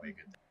 it's probably a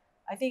good thing.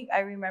 I think I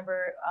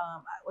remember,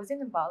 was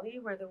it in Bali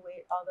where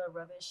all the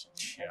rubbish and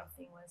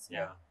everything was?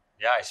 Yeah.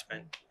 I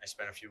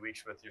spent a few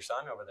weeks with your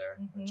son over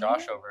there, with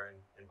Josh over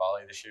in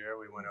Bali this year.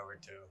 We went over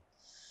to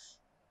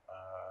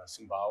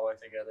Sumbawa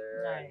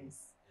together.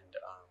 Nice. And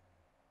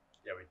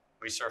yeah,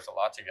 we surfed a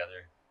lot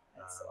together.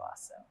 That's so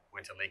awesome.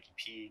 Went to Waikiki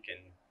Peak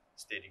and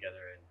stayed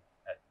together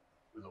at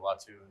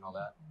Uluwatu and all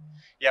that.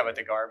 Yeah, but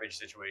the garbage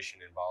situation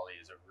in Bali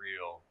is a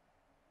real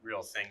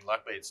thing.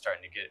 Luckily, it's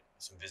starting to get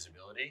some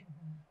visibility.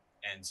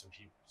 And some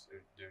people,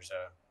 there's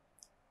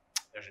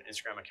an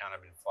Instagram account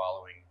I've been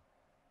following.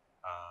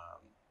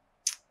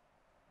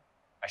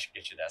 I should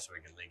get you that so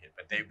we can link it.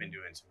 But they've been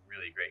doing some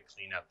really great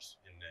cleanups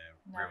in the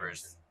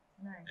rivers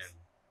and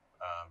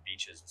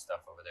beaches and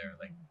stuff over there.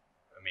 Like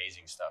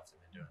amazing stuff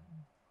they've been doing.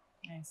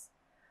 Nice.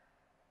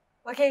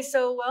 Okay,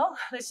 so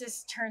let's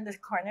just turn the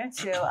corner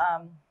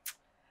to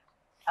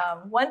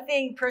one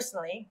thing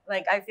personally.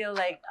 Like I feel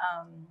like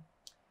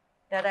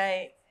that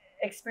I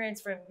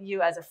experienced from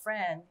you as a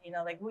friend. You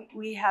know, like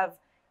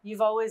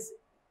you've always,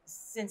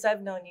 since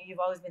I've known you, you've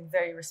always been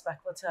very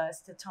respectful to us,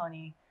 to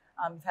Tony.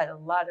 You've had a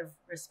lot of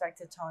respect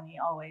to Tony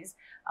always.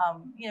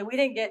 You know, we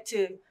didn't get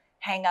to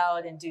hang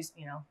out and do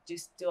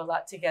a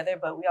lot together,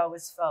 but we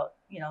always felt,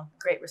 you know,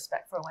 great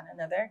respect for one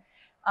another.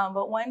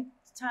 But one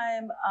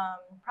time,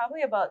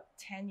 probably about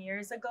 10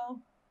 years ago,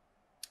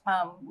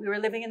 we were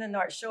living in the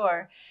North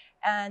Shore,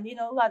 and, you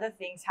know, a lot of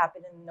things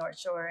happened in the North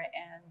Shore,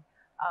 and,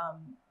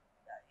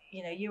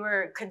 you know, you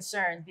were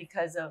concerned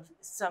because of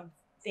some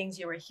things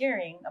you were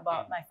hearing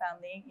about my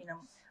family, you know,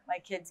 my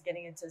kids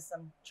getting into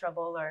some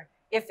trouble or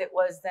if it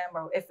was them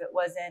or if it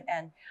wasn't.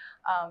 And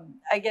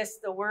I guess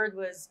the word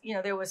was,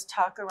 there was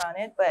talk around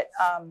it,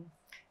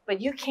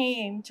 but you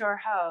came to our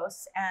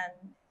house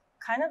and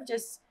kind of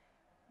just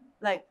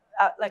like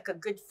a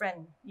good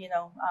friend,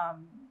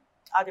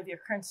 out of your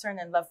concern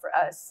and love for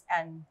us.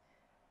 And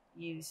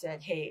you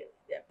said, hey,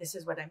 this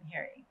is what I'm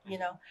hearing,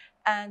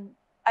 and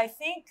I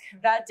think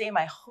that day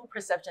my whole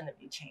perception of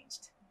you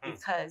changed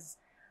because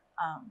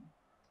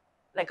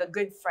like a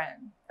good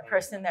friend, a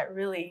person that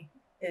really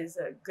is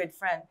a good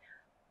friend,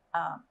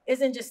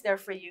 isn't just there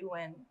for you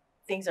when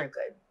things are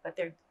good, but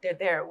they're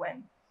there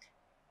when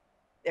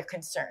they're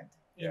concerned,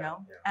 you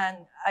know? Yeah. And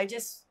I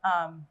just,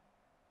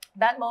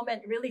 that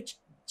moment really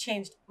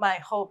changed my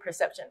whole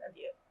perception of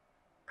you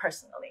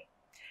personally,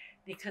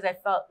 because I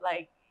felt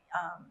like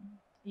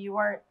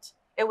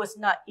it was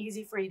not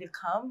easy for you to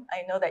come.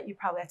 I know that you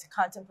probably had to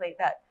contemplate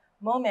that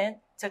moment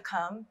to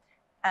come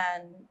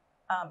and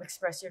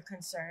express your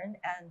concern,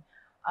 and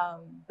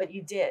but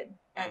you did.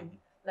 And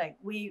like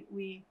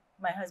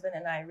my husband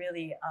and I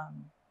really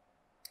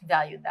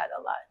valued that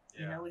a lot.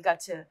 Yeah. We got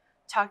to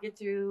talk it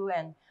through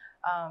and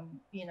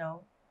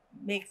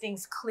make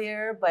things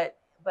clear, but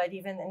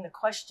even in the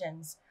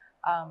questions,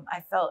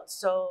 I felt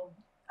so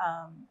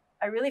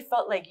I really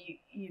felt like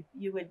you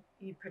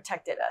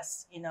protected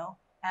us,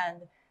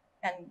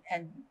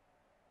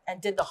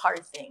 and did the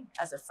hard thing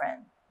as a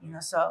friend,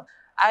 so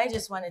I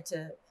just wanted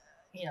to,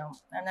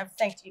 and I've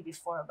thanked you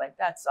before, but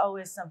that's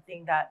always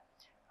something that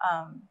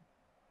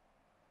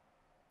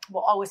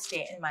will always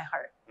stay in my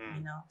heart,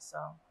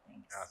 so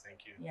thanks. Oh,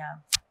 thank you. Yeah,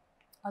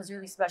 that was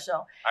really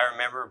special. I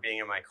remember being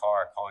in my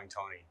car calling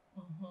Tony.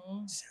 I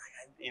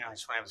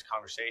just want to have this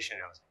conversation.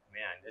 And I was like,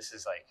 man, this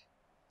is like,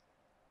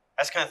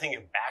 that's kind of thing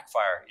can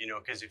backfire,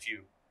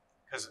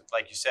 because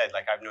like you said,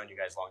 like I've known you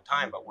guys a long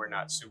time, but we're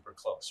not super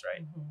close,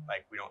 right?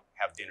 Like we don't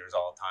have dinners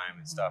all the time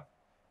and stuff.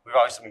 We've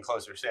obviously been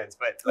closer since,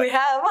 but like, we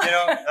have.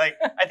 like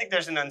I think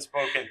there's an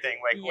unspoken thing.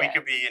 Like we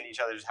could be in each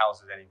other's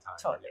houses anytime.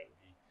 Totally.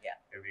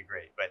 It would be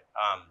great. But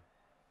I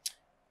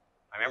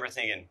remember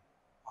thinking,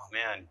 oh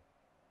man,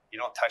 you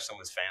don't touch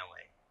someone's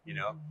family,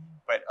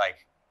 But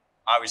like,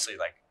 obviously,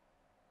 like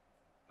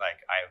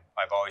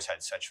I've always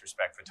had such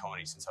respect for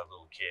Tony since I was a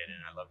little kid,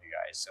 and I love you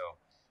guys. So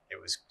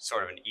it was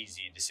sort of an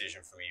easy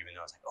decision for me, even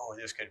though I was like, oh,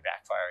 this could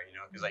backfire,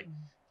 because like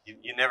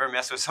you never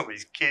mess with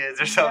somebody's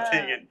kids or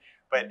something.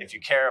 But if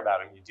you care about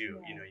them, you do,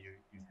 you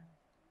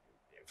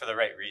for the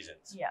right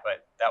reasons. Yeah.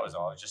 But that was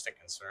all, just a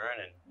concern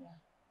and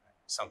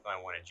something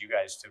I wanted you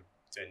guys to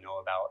know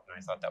about. And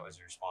I thought that was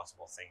a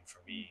responsible thing for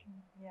me.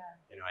 Yeah.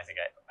 I think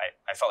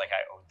I felt like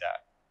I owed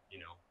that,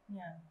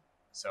 Yeah.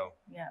 So.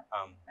 Yeah.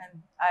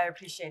 And I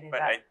appreciated that.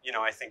 But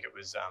I think it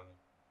was,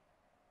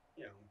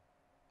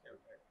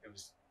 it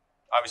was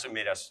obviously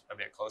made us a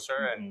bit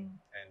closer, and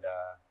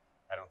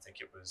I don't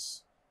think it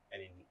was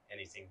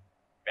anything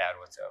bad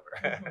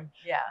whatsoever.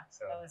 Yeah,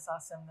 so, that was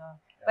awesome though.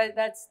 Yeah. But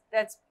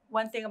that's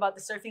one thing about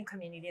the surfing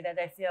community that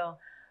I feel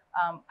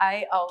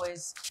I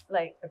always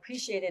like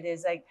appreciated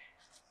is like,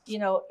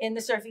 in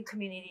the surfing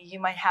community you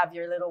might have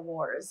your little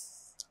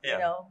wars,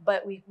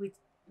 but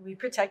we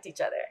protect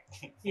each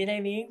other. You know what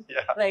I mean?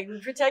 Yeah. Like we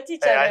protect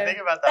each other. I think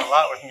about that a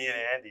lot with me and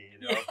Andy.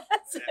 Yes.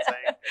 It's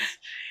like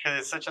because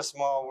it's such a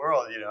small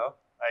world.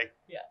 Like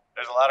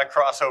there's a lot of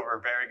crossover,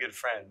 very good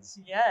friends.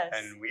 Yes.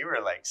 And we were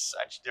like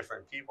such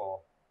different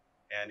people.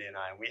 Andy and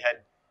I, we had,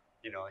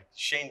 like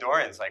Shane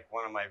Doran's like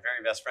one of my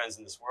very best friends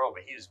in this world,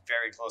 but he was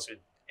very close with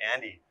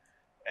Andy.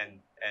 And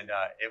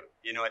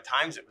it, at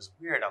times it was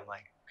weird. I'm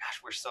like,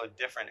 gosh, we're so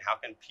different. How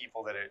can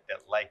people that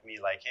like me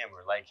like him,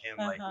 or like him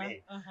like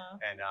me?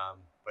 And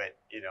but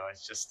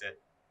it's just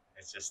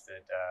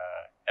that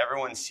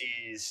everyone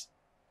sees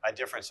a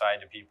different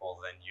side to people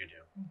than you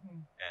do.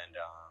 And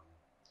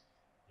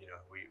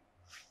we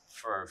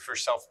for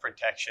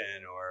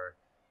self-protection or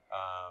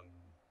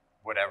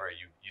whatever,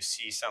 you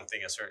see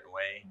something a certain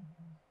way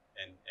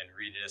and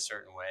read it a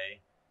certain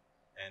way.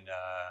 And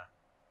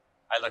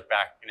I look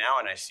back now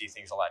and I see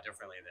things a lot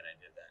differently than I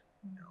did then.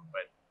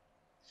 But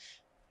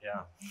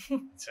yeah,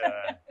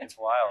 it's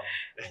wild.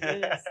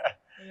 It is.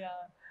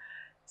 Yeah.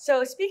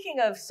 So speaking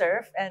of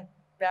surf and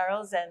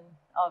barrels and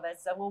all that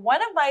stuff, well,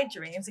 one of my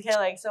dreams,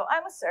 so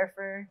I'm a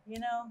surfer,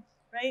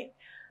 right?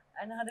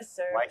 I know how to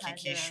surf.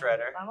 Waikiki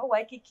shredder. I'm a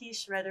Waikiki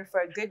shredder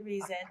for a good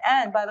reason.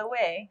 And by the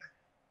way,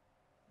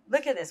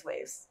 look at this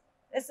waves.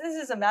 This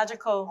is a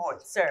magical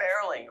surf.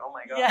 Barreling. Oh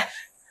my gosh. Yeah.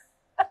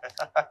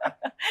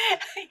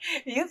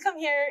 You come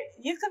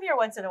here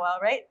once in a while,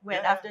 right?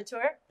 After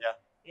tour?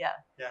 Yeah.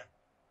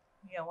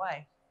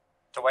 Why?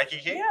 To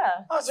Waikiki?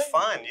 Yeah. Oh, it's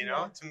fun,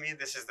 To me,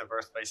 this is the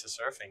birthplace of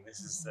surfing. This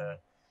is the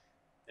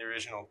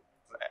original,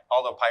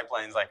 although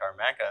Pipeline's like our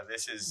Mecca,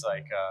 this is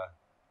like,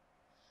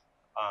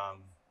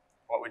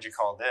 what would you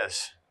call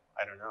this?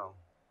 I don't know.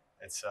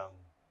 It's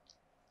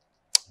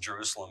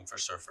Jerusalem for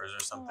surfers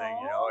or something,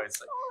 It's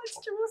like, it's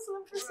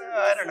Jerusalem for surfers.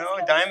 I don't know,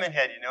 Diamond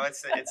Head,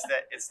 It's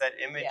that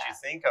image you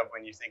think of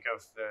when you think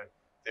of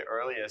the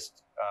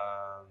earliest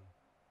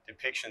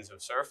depictions of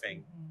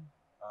surfing,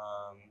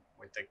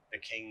 with the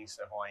kings,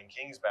 the Hawaiian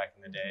kings back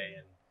in the day,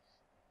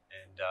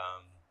 and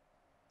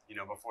you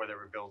know, before there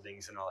were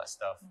buildings and all that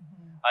stuff.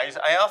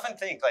 I often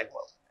think, like,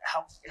 well,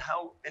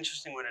 how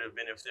interesting would it have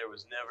been if there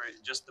was never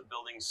just the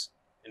buildings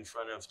in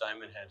front of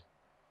Diamond Head?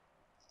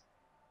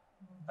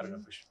 I don't know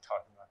if we should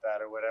talk about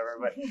that or whatever,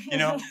 but you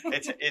know,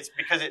 it's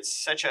because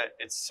it's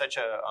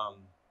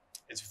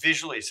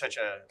visually such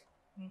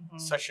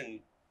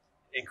an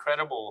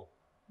incredible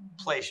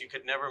place. You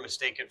could never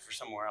mistake it for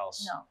somewhere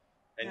else. No.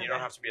 And you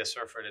don't have to be a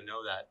surfer to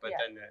know that. But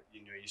then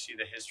you know, you see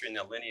the history and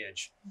the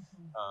lineage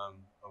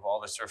of all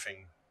the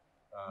surfing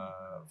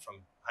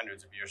from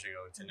hundreds of years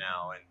ago to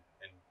now, and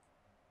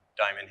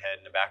Diamond Head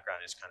in the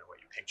background is kind of what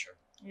you picture.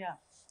 Yeah.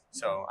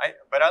 So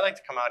but I like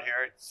to come out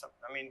here.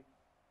 I mean,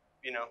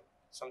 you know,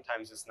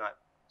 sometimes it's not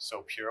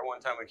so pure. One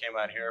time we came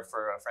out here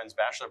for a friend's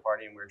bachelor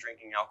party and we were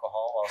drinking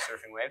alcohol while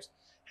surfing waves.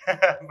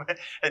 But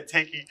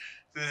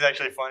this is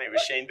actually funny. It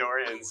was Shane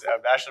Dorian's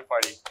bachelor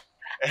party.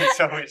 And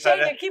so we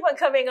decided, Shane, you keep on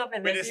coming up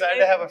in this. We decided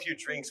to have a few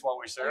drinks while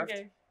we surfed.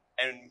 Okay.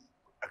 And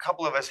a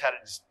couple of us had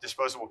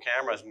disposable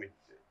cameras, and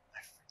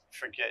I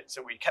forget.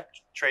 So we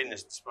kept trading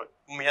this.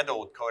 When we had the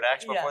old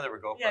Kodaks before, there were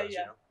GoPros, you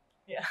know?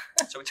 Yeah.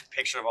 So we took a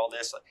picture of all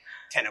this, like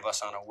 10 of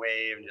us on a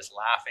wave and just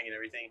laughing and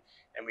everything.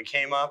 And we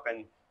came up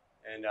and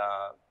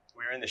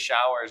we were in the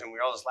showers and we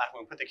were all just laughing.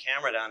 We put the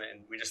camera down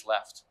and we just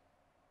left.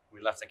 We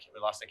lost the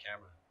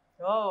camera.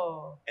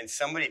 Oh. And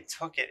somebody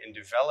took it and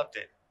developed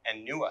it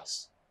and knew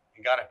us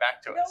and got it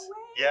back to us. No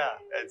way.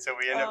 Yeah. And so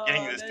we ended up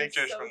getting these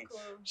pictures from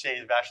cool.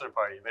 Shane's bachelor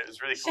party. But it was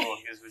really cool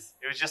because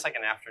it was just like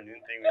an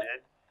afternoon thing we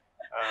did.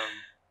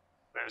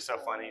 But it was so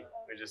funny.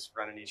 We're just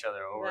running each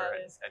other over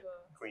at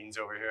Queens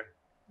over here.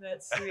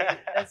 That's sweet.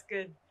 That's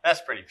good.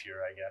 That's pretty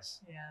pure, I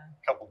guess. Yeah.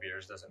 A couple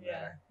beers doesn't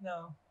matter.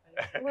 No.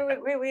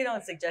 we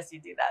don't suggest you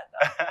do that,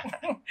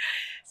 though.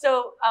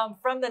 So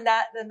from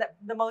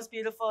the most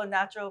beautiful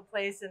natural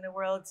place in the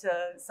world to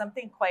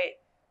something quite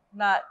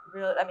not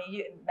real. I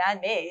mean,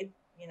 man-made.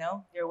 You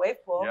know, your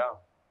wave pool. Yeah,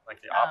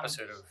 like the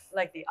opposite of.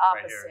 Like the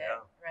opposite, right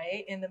here,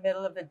 right? In the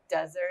middle of the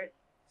desert.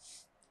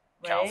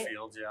 Cow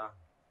fields, yeah.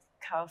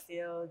 Cow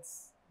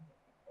fields,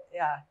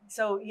 yeah.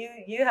 So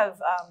you have.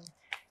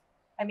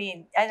 I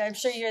mean, and I'm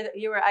sure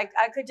you were. I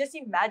could just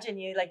imagine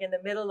you like in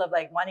the middle of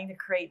like wanting to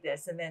create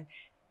this, and then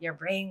your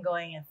brain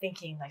going and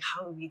thinking like,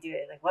 how would we do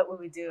it? Like, what would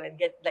we do? And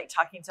get like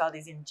talking to all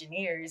these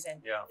engineers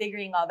and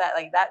figuring all that.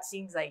 Like that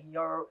seems like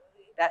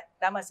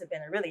that must have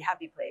been a really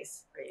happy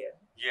place for you.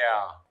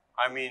 Yeah,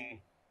 I mean,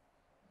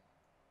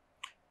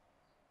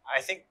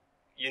 I think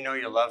you know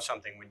you love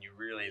something when you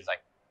really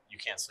like you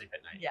can't sleep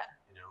at night. Yeah.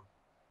 You know,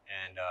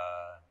 and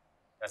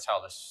that's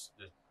how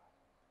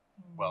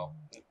well.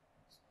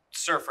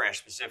 Surf ranch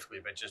specifically,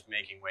 but just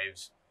making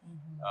waves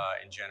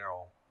in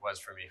general was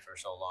for me for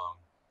so long.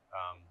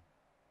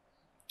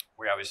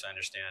 We obviously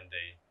understand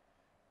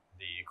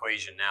the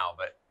equation now,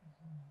 but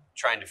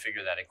trying to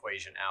figure that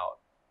equation out,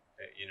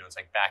 you know, it's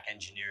like back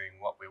engineering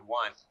what we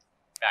want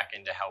back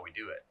into how we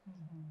do it.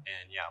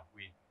 And yeah,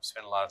 we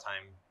spent a lot of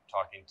time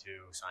talking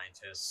to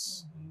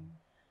scientists and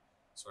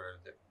sort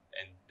of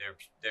and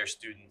their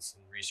students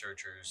and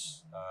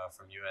researchers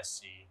from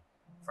USC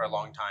for a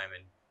long time,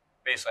 and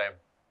basically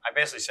I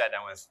basically sat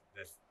down with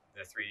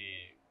the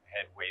three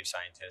head wave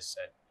scientists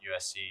at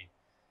USC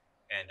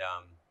and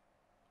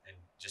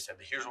just said,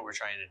 here's what we're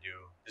trying to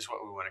do. This is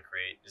what we want to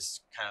create. This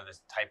is kind of the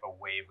type of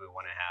wave we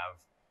want to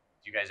have.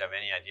 Do you guys have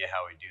any idea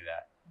how we do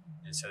that?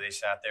 And so they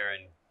sat there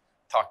and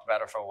talked about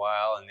it for a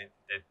while. And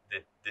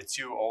the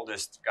two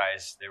oldest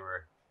guys, they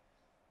were,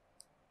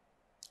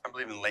 I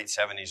believe, in the late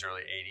 70s,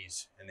 early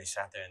 80s. And they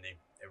sat there and they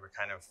were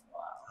kind of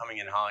humming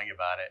and hawing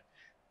about it.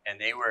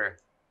 And they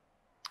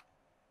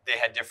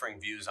had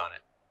differing views on it.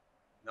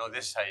 No,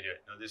 this is how you do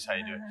it. No, this is how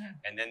you do it.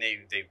 And then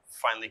they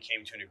finally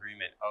came to an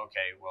agreement.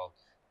 Okay, well,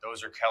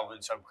 those are Kelvin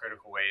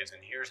subcritical waves, and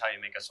here's how you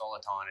make a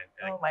soliton.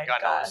 And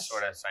got all this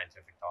sort of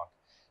scientific talk.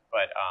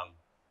 But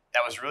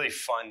that was really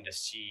fun to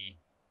see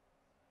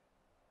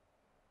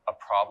a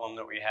problem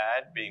that we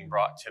had being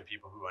brought to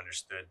people who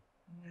understood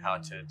how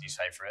to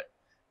decipher it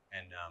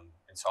and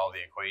solve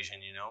the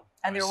equation, you know.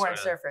 And they weren't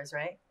surfers,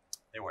 right?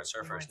 They weren't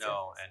surfers,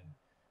 no.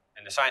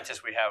 And the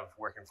scientist we have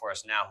working for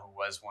us now, who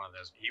was one of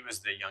those, he was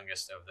the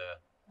youngest of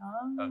the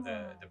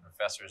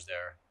professors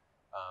there.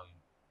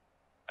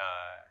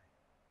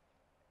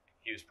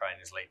 He was probably in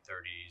his late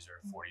 30s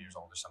or 40 years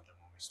old or something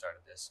when we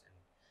started this.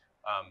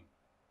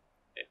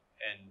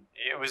 And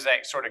it was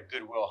that sort of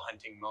goodwill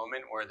hunting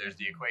moment where there's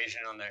the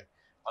equation on the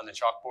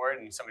chalkboard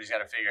and somebody's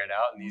got to figure it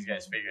out, and these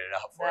guys figured it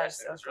out for us.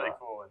 And it was really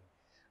cool. And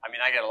I mean,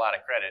 I get a lot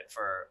of credit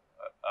for,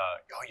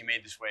 you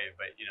made this wave,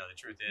 but you know, the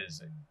truth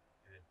is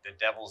the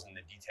devil's in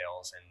the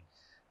details, and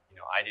you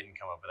know, I didn't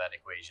come up with that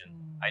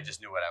equation. I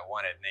just knew what I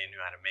wanted, and they knew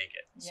how to make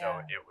it. Yeah.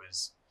 So it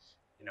was,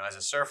 you know, as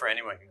a surfer,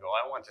 anyone can go,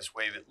 I want this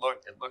wave. It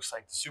looks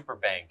like the Super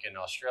Bank in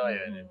Australia,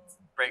 and it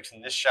breaks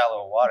in this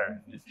shallow water.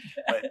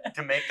 But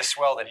to make the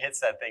swell that hits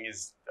that thing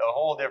is a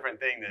whole different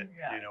thing that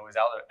you know is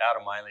out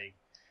of my league.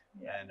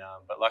 Yeah. And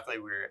but luckily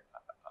when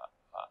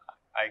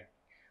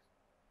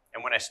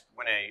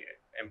I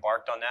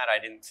embarked on that, I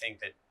didn't think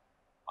that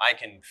I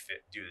can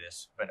do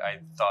this, but I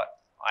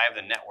thought I have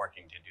the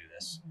networking to do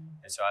this.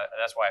 And so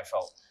that's why I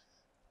felt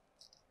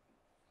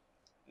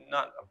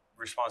not a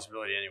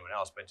responsibility to anyone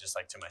else, but just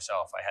like to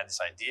myself. I had this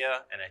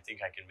idea, and I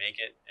think I can make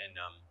it, and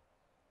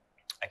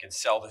I can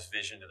sell this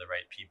vision to the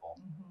right people.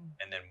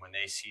 And then when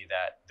they see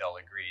that, they'll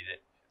agree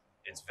that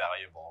it's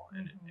valuable,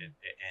 and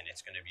and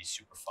it's going to be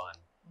super fun,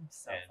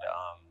 so and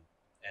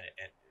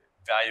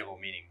valuable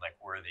meaning like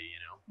worthy, you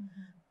know.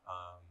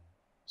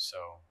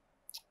 So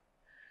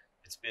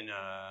it's been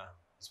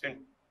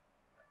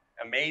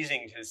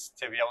amazing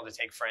to be able to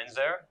take friends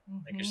there,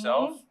 like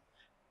yourself,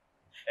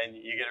 and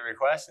you get a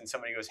request, and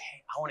somebody goes,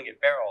 "Hey, I want to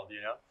get barreled,"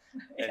 you know.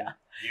 And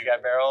you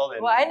got barreled.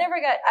 And, well,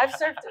 I've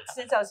surfed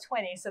since I was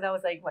 20, so that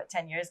was like, what,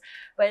 10 years?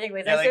 But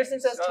anyways, I surfed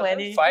since I was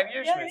 20. 5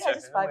 years? Yeah,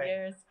 just 5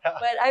 years.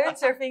 But I've been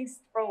surfing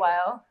for a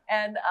while,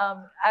 and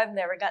I've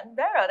never gotten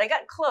barreled. I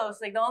got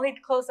close. Like, the only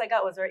close I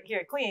got was right here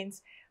at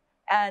Queens,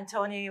 and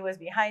Tony was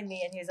behind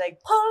me, and he was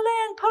like, pull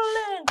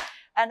in.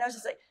 And I was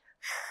just like,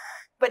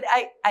 but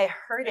I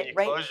heard it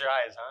right. You closed your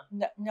eyes,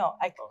 huh? No,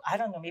 I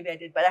don't know. Maybe I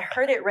did, but I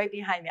heard it right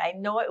behind me. I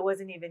know it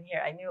wasn't even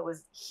here. I knew it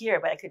was here,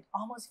 but I could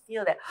almost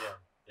feel that.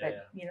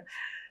 You know,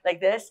 like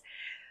this,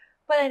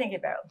 but I didn't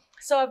get barreled.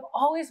 So I've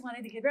always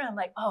wanted to get barreled. I'm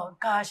like, oh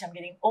gosh, I'm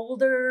getting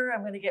older.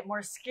 I'm going to get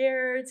more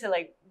scared to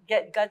like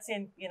get guts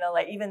in, you know,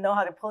 like even know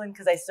how to pull in,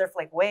 because I surf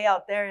like way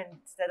out there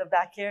instead of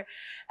back here.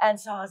 And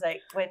so I was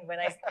like, when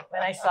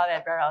I saw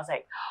that barrel, I was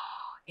like,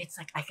 oh, it's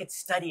like I could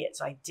study it.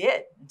 So I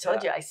did. I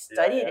told you I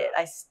studied it.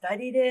 I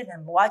studied it, and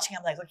I'm watching.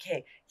 I'm like,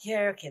 okay,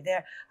 here, okay,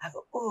 there. I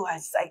go, ooh, I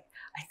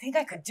think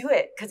I could do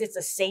it, because it's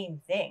the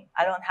same thing.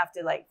 I don't have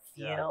to like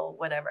feel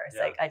whatever. It's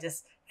like I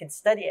just can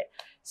study it.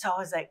 So I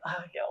was like,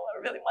 oh, you know,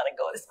 I really want to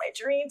go. This is my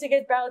dream to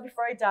get barreled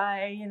before I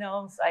die, you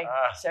know. So I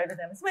shared with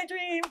them, it's my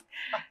dream.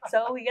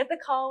 So we get the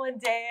call one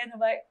day, and I'm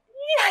like,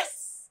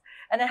 yes.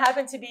 And it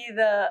happened to be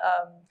the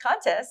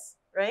contest,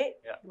 right?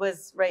 Yeah.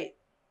 Was right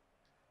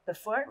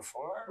before.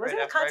 Was it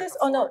a contest?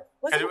 Oh no,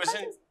 was it a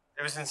contest?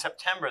 It was in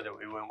September that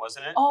we went,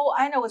 wasn't it? Oh,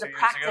 I know. It was a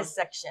practice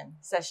session.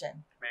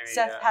 Maybe,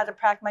 Seth had to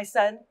practice. My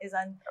son is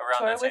on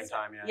tour around the same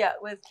time,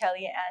 with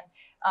Kelly,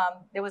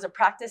 and there was a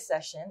practice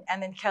session,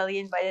 and then Kelly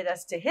invited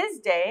us to his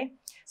day.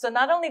 So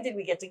not only did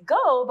we get to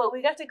go, but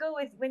we got to go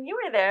with when you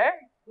were there.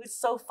 It was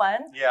so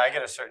fun. Yeah, I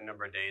get a certain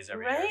number of days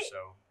every year,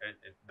 so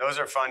those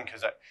are fun,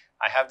 because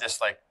I have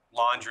this like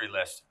laundry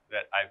list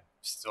that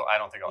I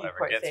don't think I'll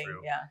ever get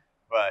through. Yeah.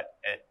 But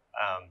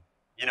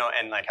you know,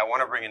 and like I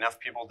want to bring enough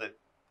people that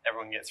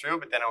everyone can get through,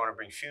 but then I want to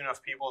bring few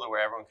enough people to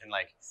where everyone can,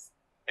 like,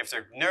 if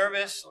they're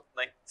nervous,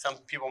 like some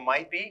people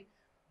might be,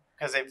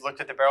 because they've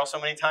looked at the barrel so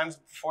many times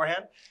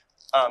beforehand,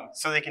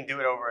 so they can do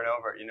it over and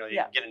over. You know,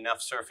 you get enough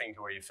surfing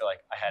to where you feel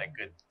like I had a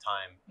good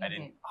time. I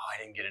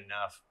didn't get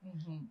enough.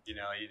 You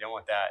know, you don't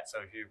want that. So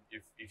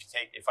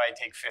if I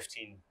take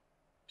 15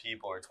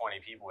 people or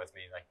 20 people with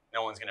me, like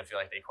no one's gonna feel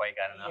like they quite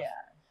got enough.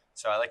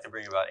 So I like to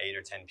bring about 8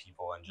 or 10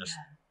 people, and just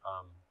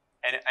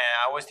and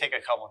I always take a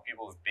couple of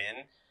people who've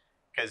been,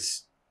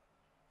 because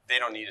they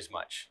don't need as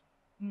much.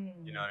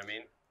 You know what I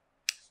mean?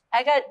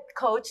 I got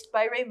coached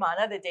by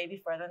Raymana the day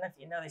before. I don't know if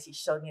you know this. He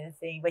showed me the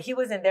thing, but he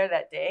wasn't there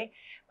that day.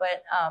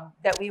 But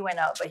that we went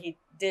out, but he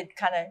did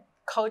kind of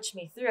coach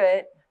me through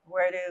it,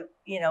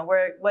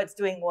 what's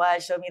doing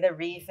what, showed me the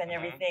reef and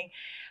everything.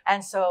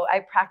 And so I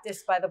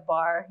practiced by the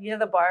bar. You know,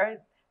 the bar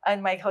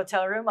in my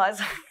hotel room. I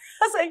was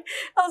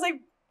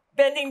like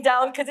bending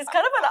down, because it's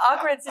kind of an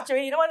awkward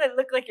situation. You don't want to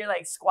look like you're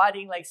like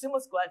squatting, like sumo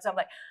squat. So I'm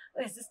like,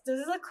 does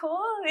this look cool?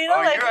 You know,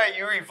 you're right.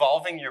 You were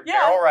evolving your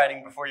barrel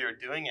riding before you were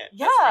doing it.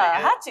 Yeah, I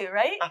had to,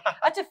 right? I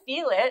had to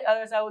feel it.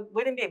 Otherwise, I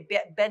wouldn't be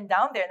bend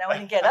down there, and I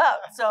wouldn't get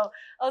up. So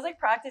I was like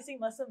practicing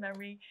muscle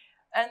memory,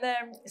 and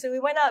then so we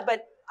went out.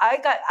 But I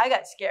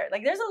got scared.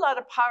 Like, there's a lot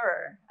of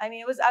power. I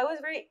mean, I was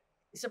very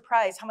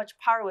surprised how much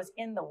power was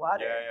in the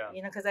water.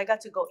 You know, because I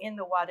got to go in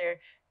the water.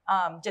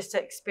 Just to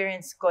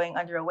experience going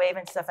under a wave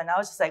and stuff, and I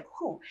was just like,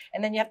 whoo!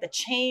 And then you have the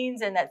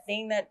chains and that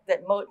thing that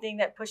moat thing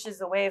that pushes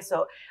the wave.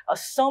 So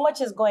so much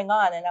is going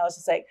on, and I was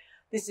just like,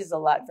 this is a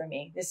lot for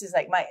me. This is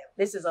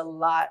a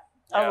lot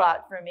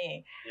for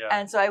me.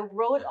 And so I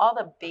rode all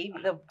the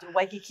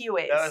Waikiki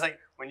waves. That was like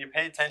when you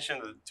pay attention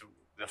to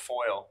the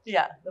foil.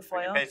 Yeah, the foil.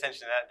 When you pay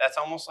attention to that. That's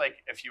almost like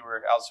if you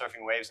were out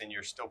surfing waves and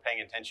you're still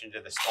paying attention to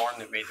the storm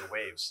that made the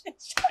waves. You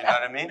know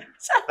what I mean?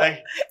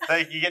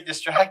 Like you get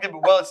distracted,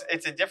 but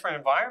it's a different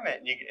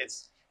environment.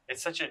 It's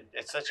such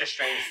a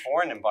strange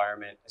foreign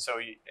environment. So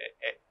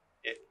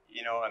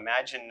you know,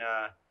 imagine.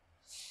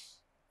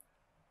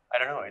 I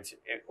don't know.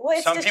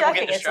 Some people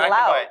get distracted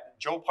by it.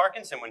 Joel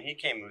Parkinson, when he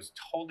came, was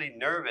totally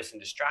nervous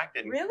and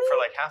distracted. Really? For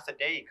like half the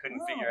day, he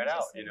couldn't figure it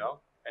out. You know,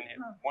 and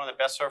one of the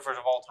best surfers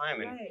of all time.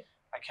 And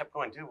I kept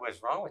going, dude,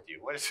 what's wrong with you?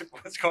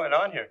 What's going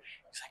on here?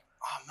 He's like,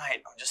 oh,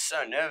 mate, I'm just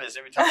so nervous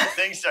every time the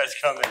thing starts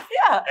coming.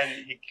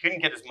 And he couldn't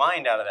get his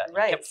mind out of that.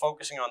 He kept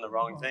focusing on the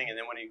wrong thing. And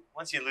then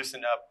once he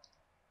loosened up,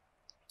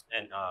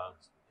 and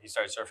he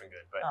started surfing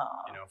good. But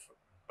you know,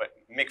 but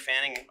Mick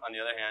Fanning, on the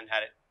other hand,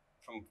 had it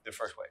from the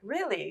first wave.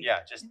 Really? Yeah,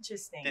 just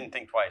interesting. Didn't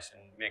think twice,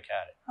 and Mick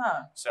had it.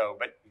 So,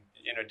 but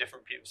you know,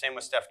 different people. Same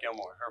with Steph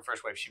Gilmore. Her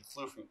first wave, she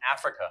flew from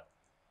Africa,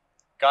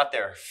 Got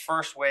there,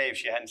 first wave.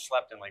 She hadn't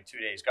slept in like 2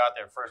 days. Got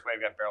there, first wave,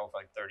 got barreled for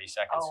like 30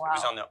 seconds. Oh, wow.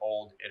 It was on the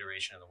old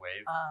iteration of the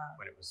wave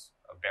when it was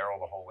a barrel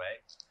the whole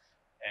way.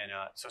 And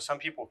so some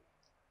people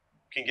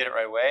can get it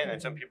right away, and then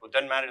some people, it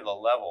doesn't matter the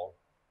level.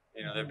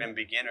 You know, there've been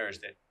beginners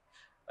that,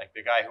 like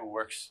the guy who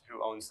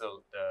owns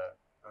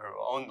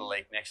the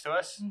lake next to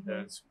us,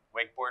 the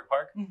wakeboard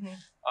park,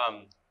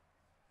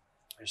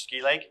 or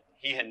ski lake.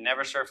 He had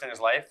never surfed in his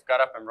life.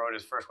 Got up and rode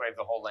his first wave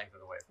the whole length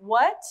of the wave.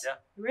 What? Yeah.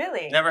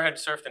 Really? Never had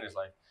surfed in his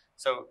life.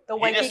 So the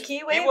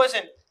Waikiki wave?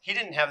 He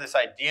didn't have this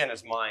idea in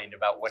his mind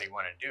about what he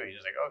wanted to do. He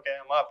was like, okay,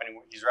 I'm up. And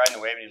he's riding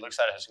the wave and he looks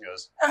at us and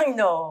goes, I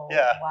know.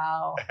 Yeah.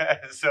 Wow.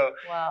 So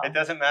it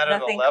doesn't matter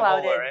the level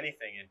clouded. or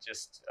anything. It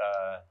just,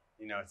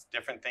 you know, it's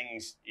different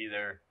things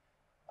either.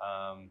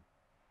 I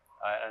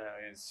don't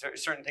know.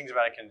 Certain things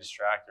about it can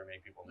distract or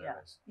make people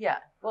nervous. Yeah.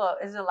 Well,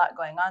 there's a lot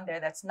going on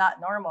there that's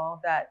not normal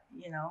that,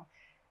 you know,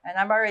 and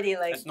I'm already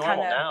like it's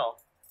normal now.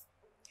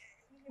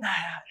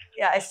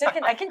 Yeah,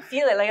 I can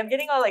feel it. Like I'm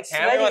getting all like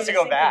sweaty. Tammy wants to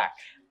go back.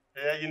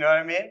 Yeah, you know what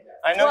I mean?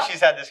 I know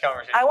she's had this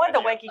conversation. I want the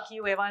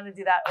Waikiki wave. I want to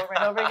do that over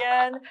and over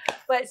again.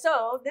 But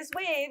so this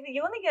wave,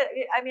 you only get,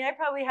 I mean, I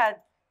probably had.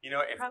 You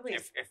know,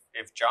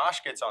 if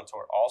Josh gets on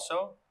tour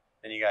also,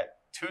 then you got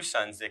two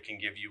sons that can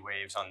give you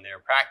waves on their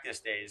practice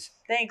days.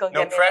 They ain't gonna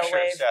no give me pressure,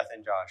 no waves. Seth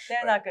and Josh.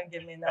 They're not gonna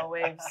give me no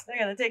waves. They're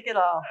gonna take it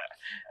all.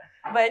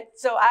 But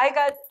so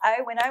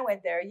when I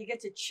went there, you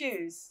get to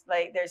choose.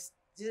 Like there's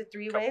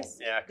three waves.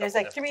 Yeah, there's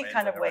like three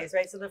kind of waves,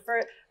 right? So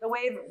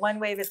one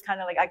wave is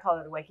kind of like, I call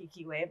it a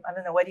Waikiki wave. I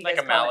don't know, what do you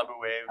guys call it? Like a Malibu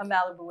wave. A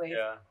Malibu wave.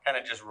 Yeah, kind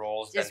of just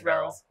rolls. Just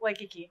rolls.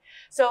 Waikiki.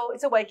 So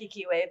it's a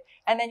Waikiki wave,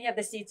 and then you have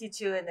the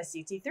CT2 and the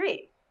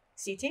CT3.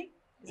 CT.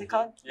 Is it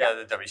called? Yeah,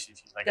 the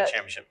WCT, like a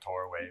championship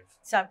tour wave.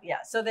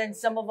 So then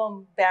some of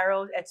them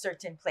barrel at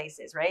certain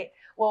places, right?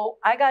 Well,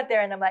 I got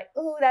there and I'm like,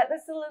 ooh,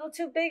 that's a little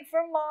too big for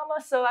mama.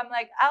 So I'm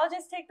like, I'll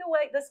just take the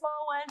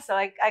small one. So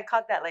I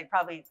caught that, like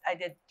probably I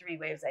did 3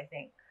 waves, I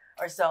think,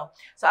 or so.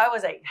 So I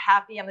was like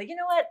happy. I'm like, you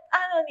know what?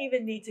 I don't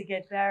even need to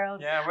get barreled.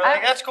 Yeah, we're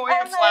like, that's cool. We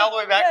can fly all the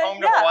way back home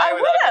to Hawaii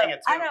without getting a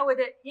tube. I know with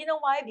it. You know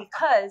why?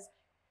 Because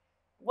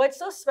what's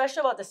so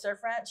special about the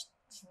surf ranch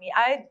to me,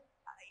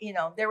 you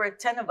know, there were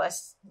 10 of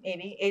us,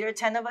 maybe 8 or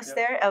 10 of us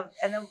there,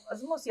 and it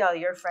was mostly all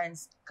your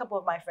friends, a couple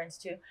of my friends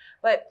too.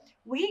 But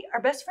we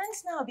are best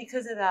friends now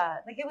because of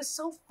that. Like it was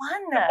so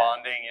fun. The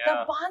bonding,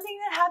 The bonding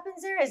that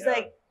happens there is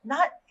like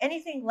not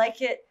anything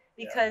like it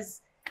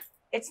because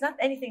it's not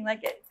anything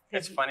like it.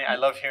 It's funny. I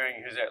love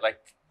hearing who's there. Like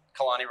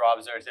Kalani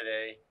Rob's there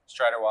today.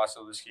 Strider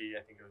Wasilewski,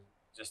 I think it was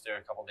just there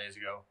a couple days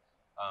ago.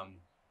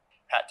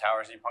 Pat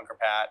Towersy, Punker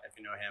Pat, if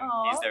you know him,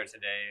 he's there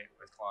today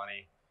with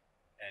Kalani,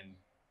 and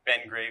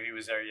Ben Gravy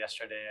was there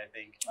yesterday, I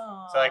think.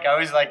 Aww. So like I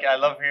always I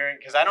love hearing,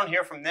 because I don't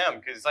hear from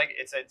them, because it's like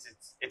it's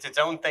its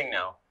own thing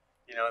now,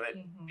 you know,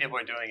 that people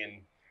are doing,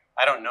 and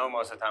I don't know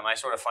most of the time. I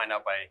sort of find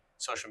out by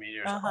social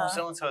media, oh,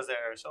 so and so's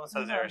there, so and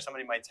so's there.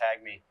 Somebody might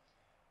tag me,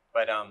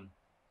 but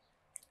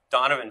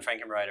Donovan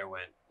Frankenreiter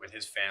went with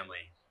his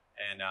family,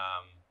 and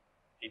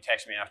he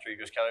texted me after. He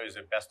goes, Kelly, it was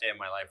the best day of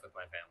my life with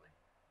my family.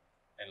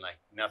 And like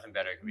nothing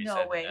better could be said.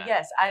 No way. Than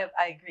that. Yes, I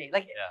agree.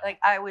 Like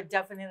I would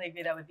definitely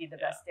agree that would be the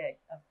best day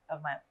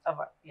of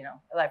our, you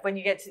know, like when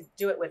you get to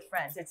do it with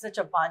friends. It's such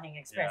a bonding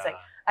experience. Like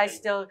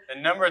the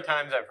number of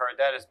times I've heard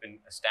that has been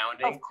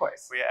astounding. Of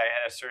course. I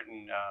had a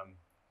certain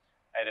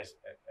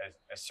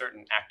a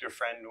certain actor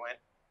friend went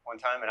one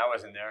time, and I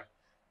wasn't there,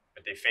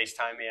 but they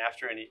FaceTimed me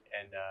after, and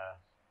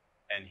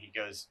he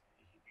goes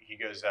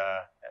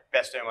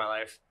best day of my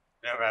life,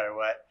 no matter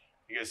what.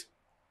 He goes,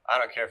 I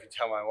don't care if you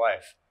tell my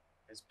wife.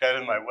 It's better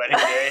than my wedding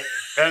day,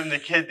 better than the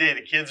kid day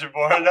the kids are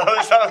born. And all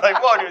this. I was like,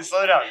 whoa, dude,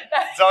 slow down.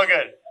 It's all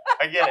good.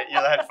 I get it. You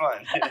had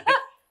fun.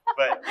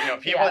 But, you know,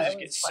 people just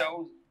get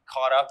so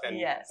caught up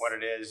in what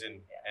it is.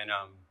 And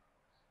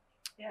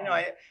you know,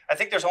 I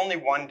think there's only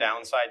one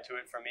downside to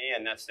it for me,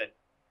 and that's that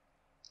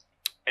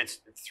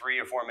it's 3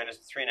 or 4 minutes,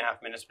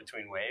 3.5 minutes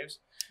between waves.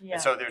 Yeah.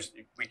 And so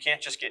we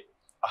can't just get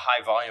a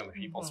high volume of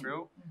people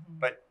through,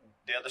 but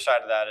the other side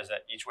of that is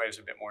that each wave is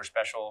a bit more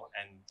special,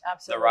 and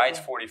the ride's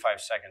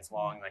 45 seconds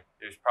long. Like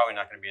there's probably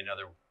not going to be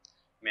another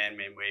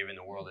man-made wave in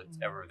the world that's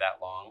ever that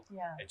long.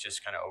 Yeah. It's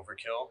just kind of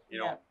overkill. You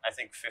know, I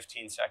think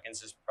 15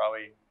 seconds is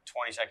probably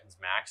 20 seconds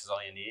max is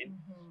all you need.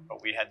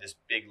 But we had this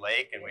big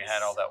lake, and we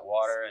had all that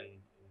water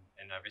and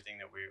everything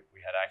that we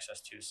had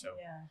access to. So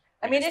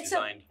I mean,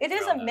 it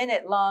is a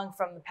minute long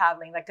from the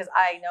paddling, like because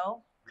I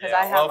know.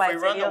 Well, if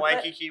we run the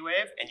Waikiki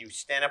wave and you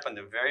stand up on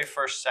the very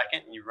first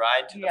second and you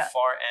ride to the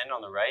far end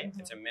on the right,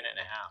 it's a minute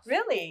and a half.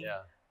 Really?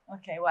 Yeah.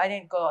 Okay. Well, I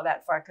didn't go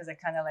that far because I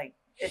kind of like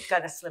it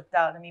kind of slipped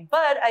out. I mean,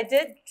 but I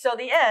did. So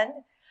the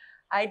end,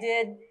 I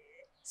did.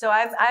 So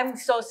I'm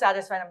so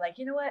satisfied. I'm like,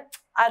 you know what?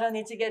 I don't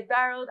need to get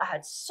barreled. I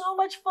had so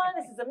much fun.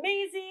 This is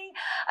amazing.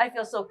 I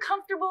feel so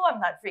comfortable. I'm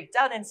not freaked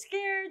out and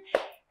scared.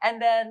 And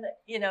then,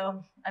 you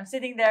know, I'm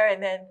sitting there,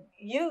 and then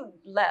you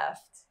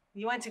left.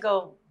 You went to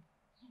go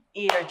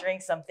eat or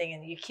drink something,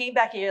 and you came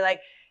back and you're like,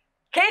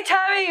 okay,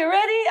 Tammy, you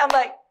ready? I'm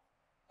like,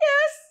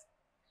 yes,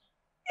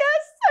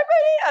 I'm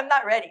ready. I'm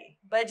not ready,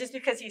 but just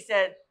because he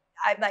said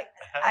I'm like,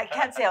 I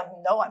can't say,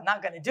 no, I'm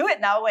not going to do it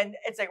now. When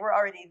it's like, we're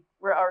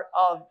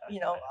all,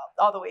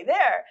 all the way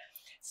there.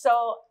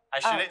 So I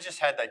should have just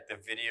had like the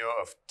video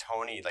of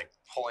Tony like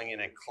pulling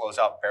in a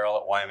closeout barrel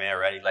at YMA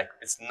already. Like,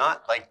 it's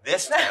not like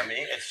this, Tammy.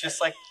 It's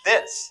just like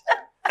this.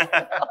 It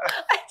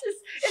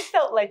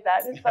felt like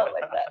that. It felt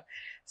like that.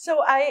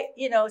 So I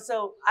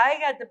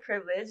got the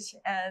privilege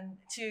and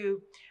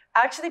to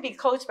actually be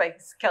coached by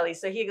Kelly.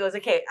 So he goes,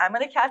 okay, I'm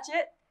going to catch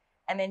it.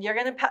 And then you're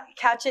going to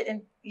catch it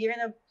and you're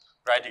going to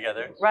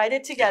ride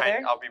it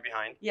together. I'll be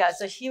behind. Yeah.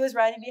 So he was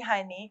riding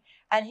behind me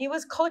and he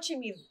was coaching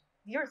me.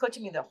 You were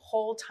coaching me the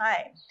whole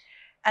time.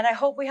 And I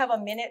hope we have a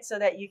minute so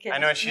that you can. I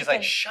know. She's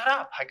like, shut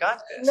up. I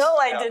got this. No,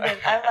 I didn't.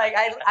 I'm like,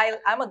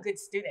 I'm a good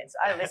student. So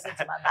I listen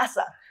to my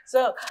massa.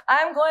 So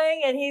I'm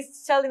going and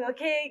he's telling me,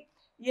 okay,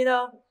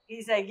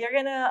 he's like, you're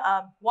going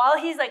to, while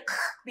he's like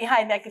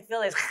behind me, I could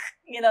feel his,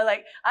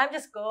 like I'm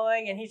just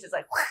going and he's just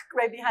like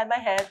right behind my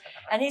head.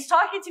 And he's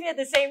talking to me at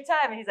the same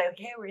time. And he's like,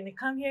 okay, we're going to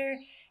come here.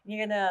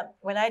 You're going to,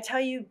 when I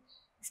tell you,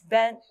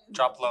 bend,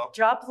 drop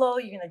low,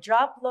 you're going to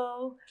drop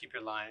low. Keep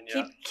your line.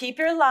 Yeah. Keep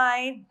your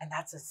line. And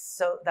that's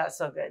so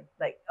good.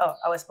 Like, oh,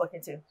 I was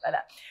spoken to by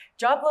that.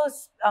 Drop low,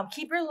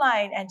 keep your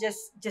line and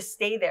just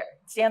stay there.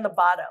 Stay on the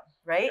bottom,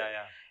 right?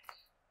 Yeah.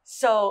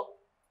 So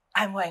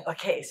I'm going,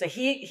 okay. So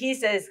he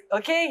says,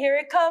 okay, here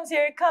it comes.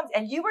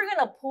 And you were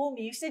going to pull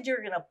me. You said you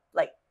were going to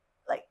like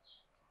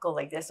go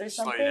like this or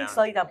something.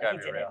 Slow you down. But he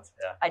didn't.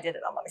 Yeah. I did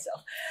it all by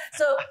myself.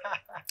 So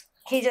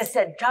he just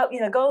said, go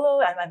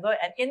low. And I'm going.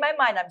 And in my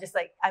mind,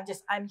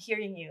 I'm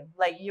hearing you.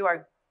 Like you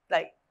are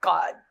like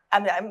God.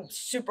 I'm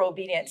super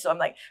obedient. So I'm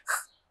like,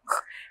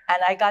 and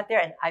I got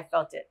there and I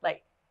felt it.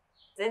 Like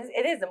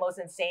it is the most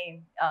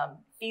insane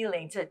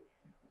feeling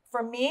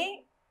for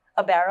me,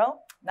 a barrel,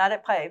 not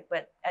at Pipe,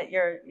 but at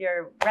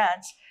your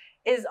ranch,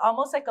 is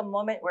almost like a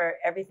moment where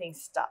everything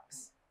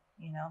stops.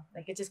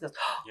 Like it just goes.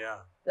 Yeah.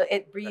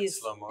 It breathes.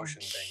 That slow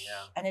motion thing,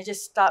 yeah. And it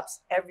just stops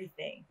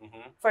everything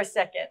for a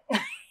second.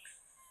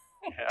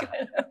 Yeah.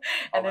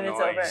 And then it's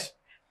over.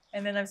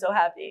 And then I'm so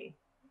happy.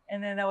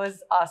 And then that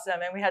was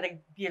awesome. And we had a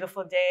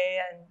beautiful day.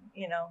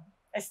 And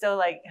I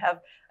still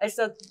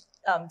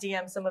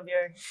DM some of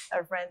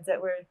our friends that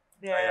were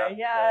there. Oh,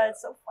 yeah,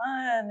 it's so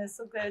fun. It's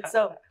so good.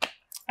 So,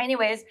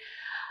 anyways.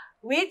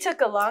 We took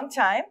a long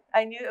time.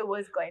 I knew it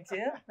was going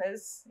to.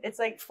 It's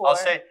like 4. I'll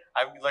say,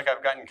 I've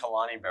gotten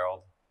Kalani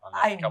barreled on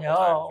that a couple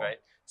times, right?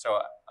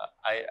 So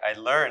I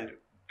learned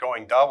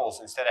going doubles,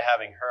 instead of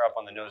having her up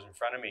on the nose in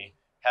front of me,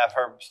 have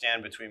her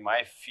stand between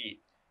my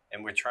feet,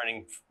 and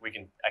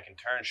I can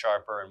turn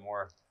sharper and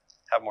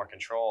have more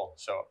control.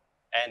 So,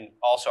 and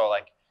also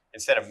like,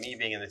 instead of me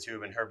being in the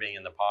tube and her being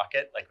in the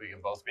pocket, like we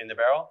can both be in the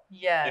barrel.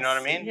 Yeah. You know what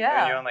I mean?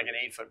 Yeah. When you're on like an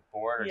 8-foot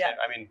board or 10,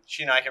 I mean,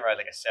 she and I can ride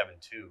like a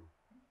 7-2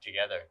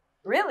 together.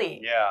 Really?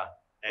 Yeah.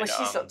 And, well,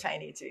 she's so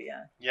tiny too,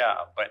 yeah. Yeah,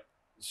 but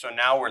so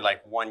now we're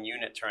like one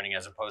unit turning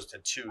as opposed to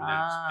two, doing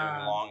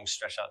a long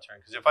stretch out turn.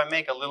 Because if I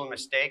make a little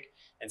mistake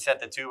and set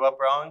the tube up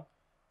wrong,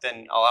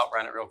 then I'll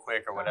outrun it real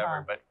quick or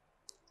whatever. But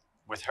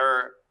with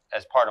her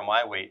as part of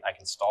my weight, I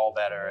can stall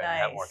better and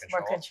have more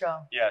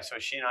control. Yeah, so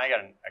she and I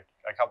got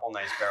a couple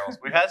nice barrels.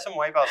 We've had some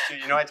wipeouts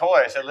too. I told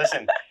her, I said,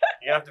 listen,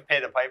 you're gonna have to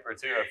pay the piper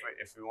too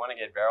if we want to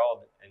get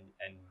barreled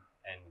and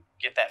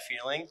get that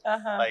feeling.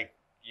 Like,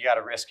 you got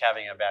to risk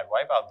having a bad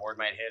wipeout. Board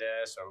might hit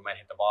us, or we might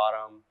hit the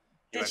bottom.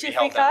 Did she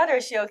freak out, or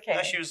is she okay?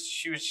 No,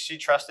 she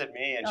trusted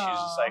me, and she was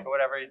just like,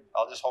 whatever.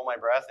 I'll just hold my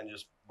breath and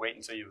just wait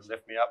until you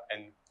lift me up.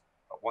 And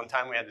one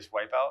time we had this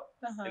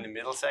wipeout in the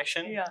middle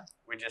section. Yeah.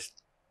 We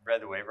just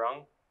read the wave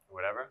wrong, or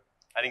whatever.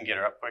 I didn't get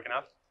her up quick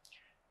enough,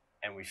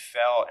 and we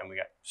fell, and we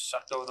got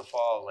sucked over the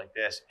fall like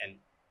this. And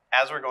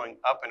as we're going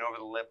up and over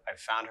the lip, I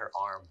found her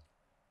arm,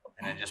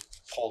 and I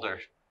just pulled her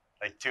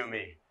like to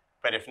me.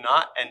 But if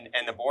not,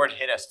 and the board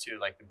hit us too.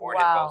 Like the board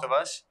hit both of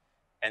us,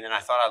 and then I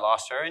thought I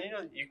lost her. And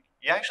you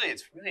actually,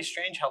 it's really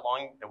strange how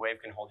long the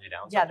wave can hold you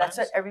down. Yeah, that's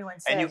what everyone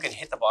says. And you can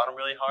hit the bottom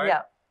really hard.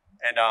 Yeah.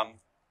 And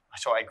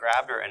so I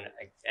grabbed her,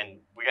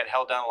 and we got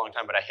held down a long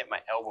time. But I hit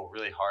my elbow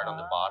really hard on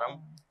the bottom,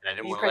 and I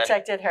didn't want to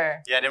protected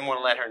her. Yeah, I didn't want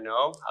to let her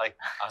know. I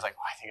was like,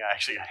 I think I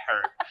actually got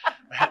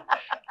hurt.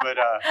 But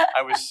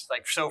I was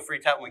like so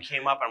freaked out when we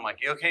came up, and I'm like,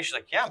 "You okay?" She's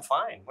like, "Yeah, I'm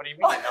fine." What do you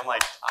mean? And I'm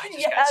like, "I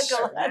just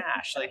got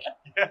smashed." Like,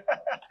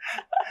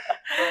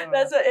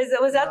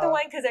 was that the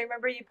one? Because I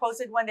remember you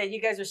posted one that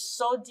you guys were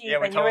so deep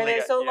and you were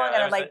there so long,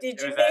 and I'm like, "Did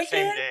you make it?"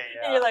 Day,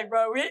 and you're like,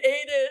 "Bro, we ate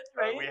it,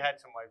 right?" We had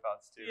some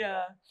wipeouts too.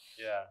 Yeah.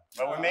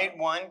 But we made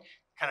one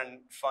kind of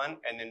fun,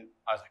 and then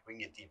I was like, "We can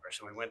get deeper."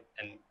 So we went,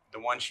 and the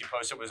one she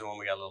posted was the one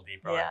we got a little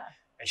deeper on.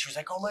 And she was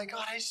like, "Oh my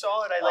God, I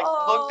saw it! I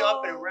looked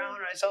up and around,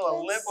 and I saw a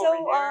lip over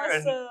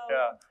here."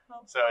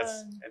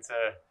 Awesome. And so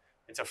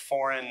it's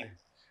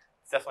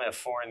definitely a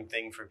foreign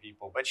thing for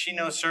people. But she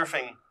knows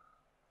surfing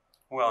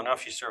well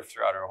enough. She surfed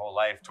throughout her whole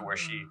life to where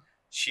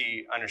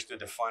she understood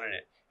the fun in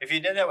it. If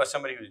you did that with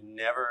somebody who's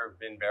never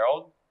been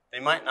barreled, they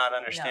might not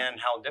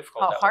understand how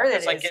difficult that was.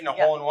 It's like getting a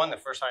hole in one the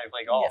first time you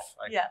play golf.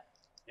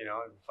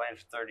 Playing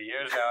for 30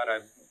 years now,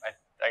 and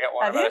I got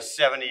one about a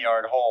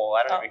 70-yard hole.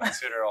 I don't even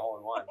consider it a hole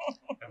in one.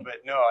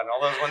 But no, and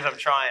all those ones I'm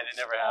trying, it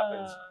never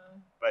happens.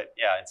 But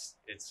yeah, it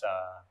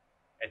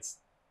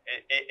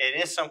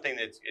is something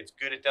that's it's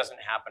good. It doesn't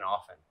happen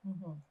often.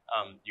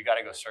 You got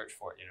to go search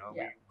for it. You know,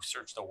 we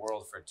search the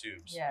world for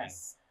tubes.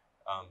 Yes.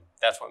 And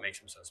that's what makes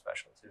them so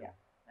special too. Yeah,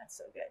 that's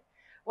so good.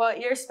 Well,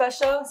 you're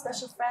special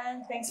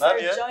friend. Thanks for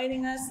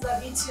joining us.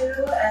 Love you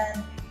too.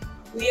 And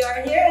we are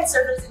here at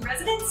Surfers in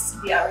Residence,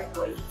 the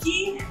Outrigger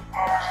Waikiki.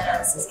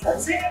 And this is Kelly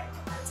Slater.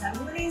 I'm Tammy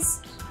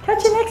Moniz.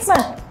 Catch you next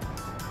month.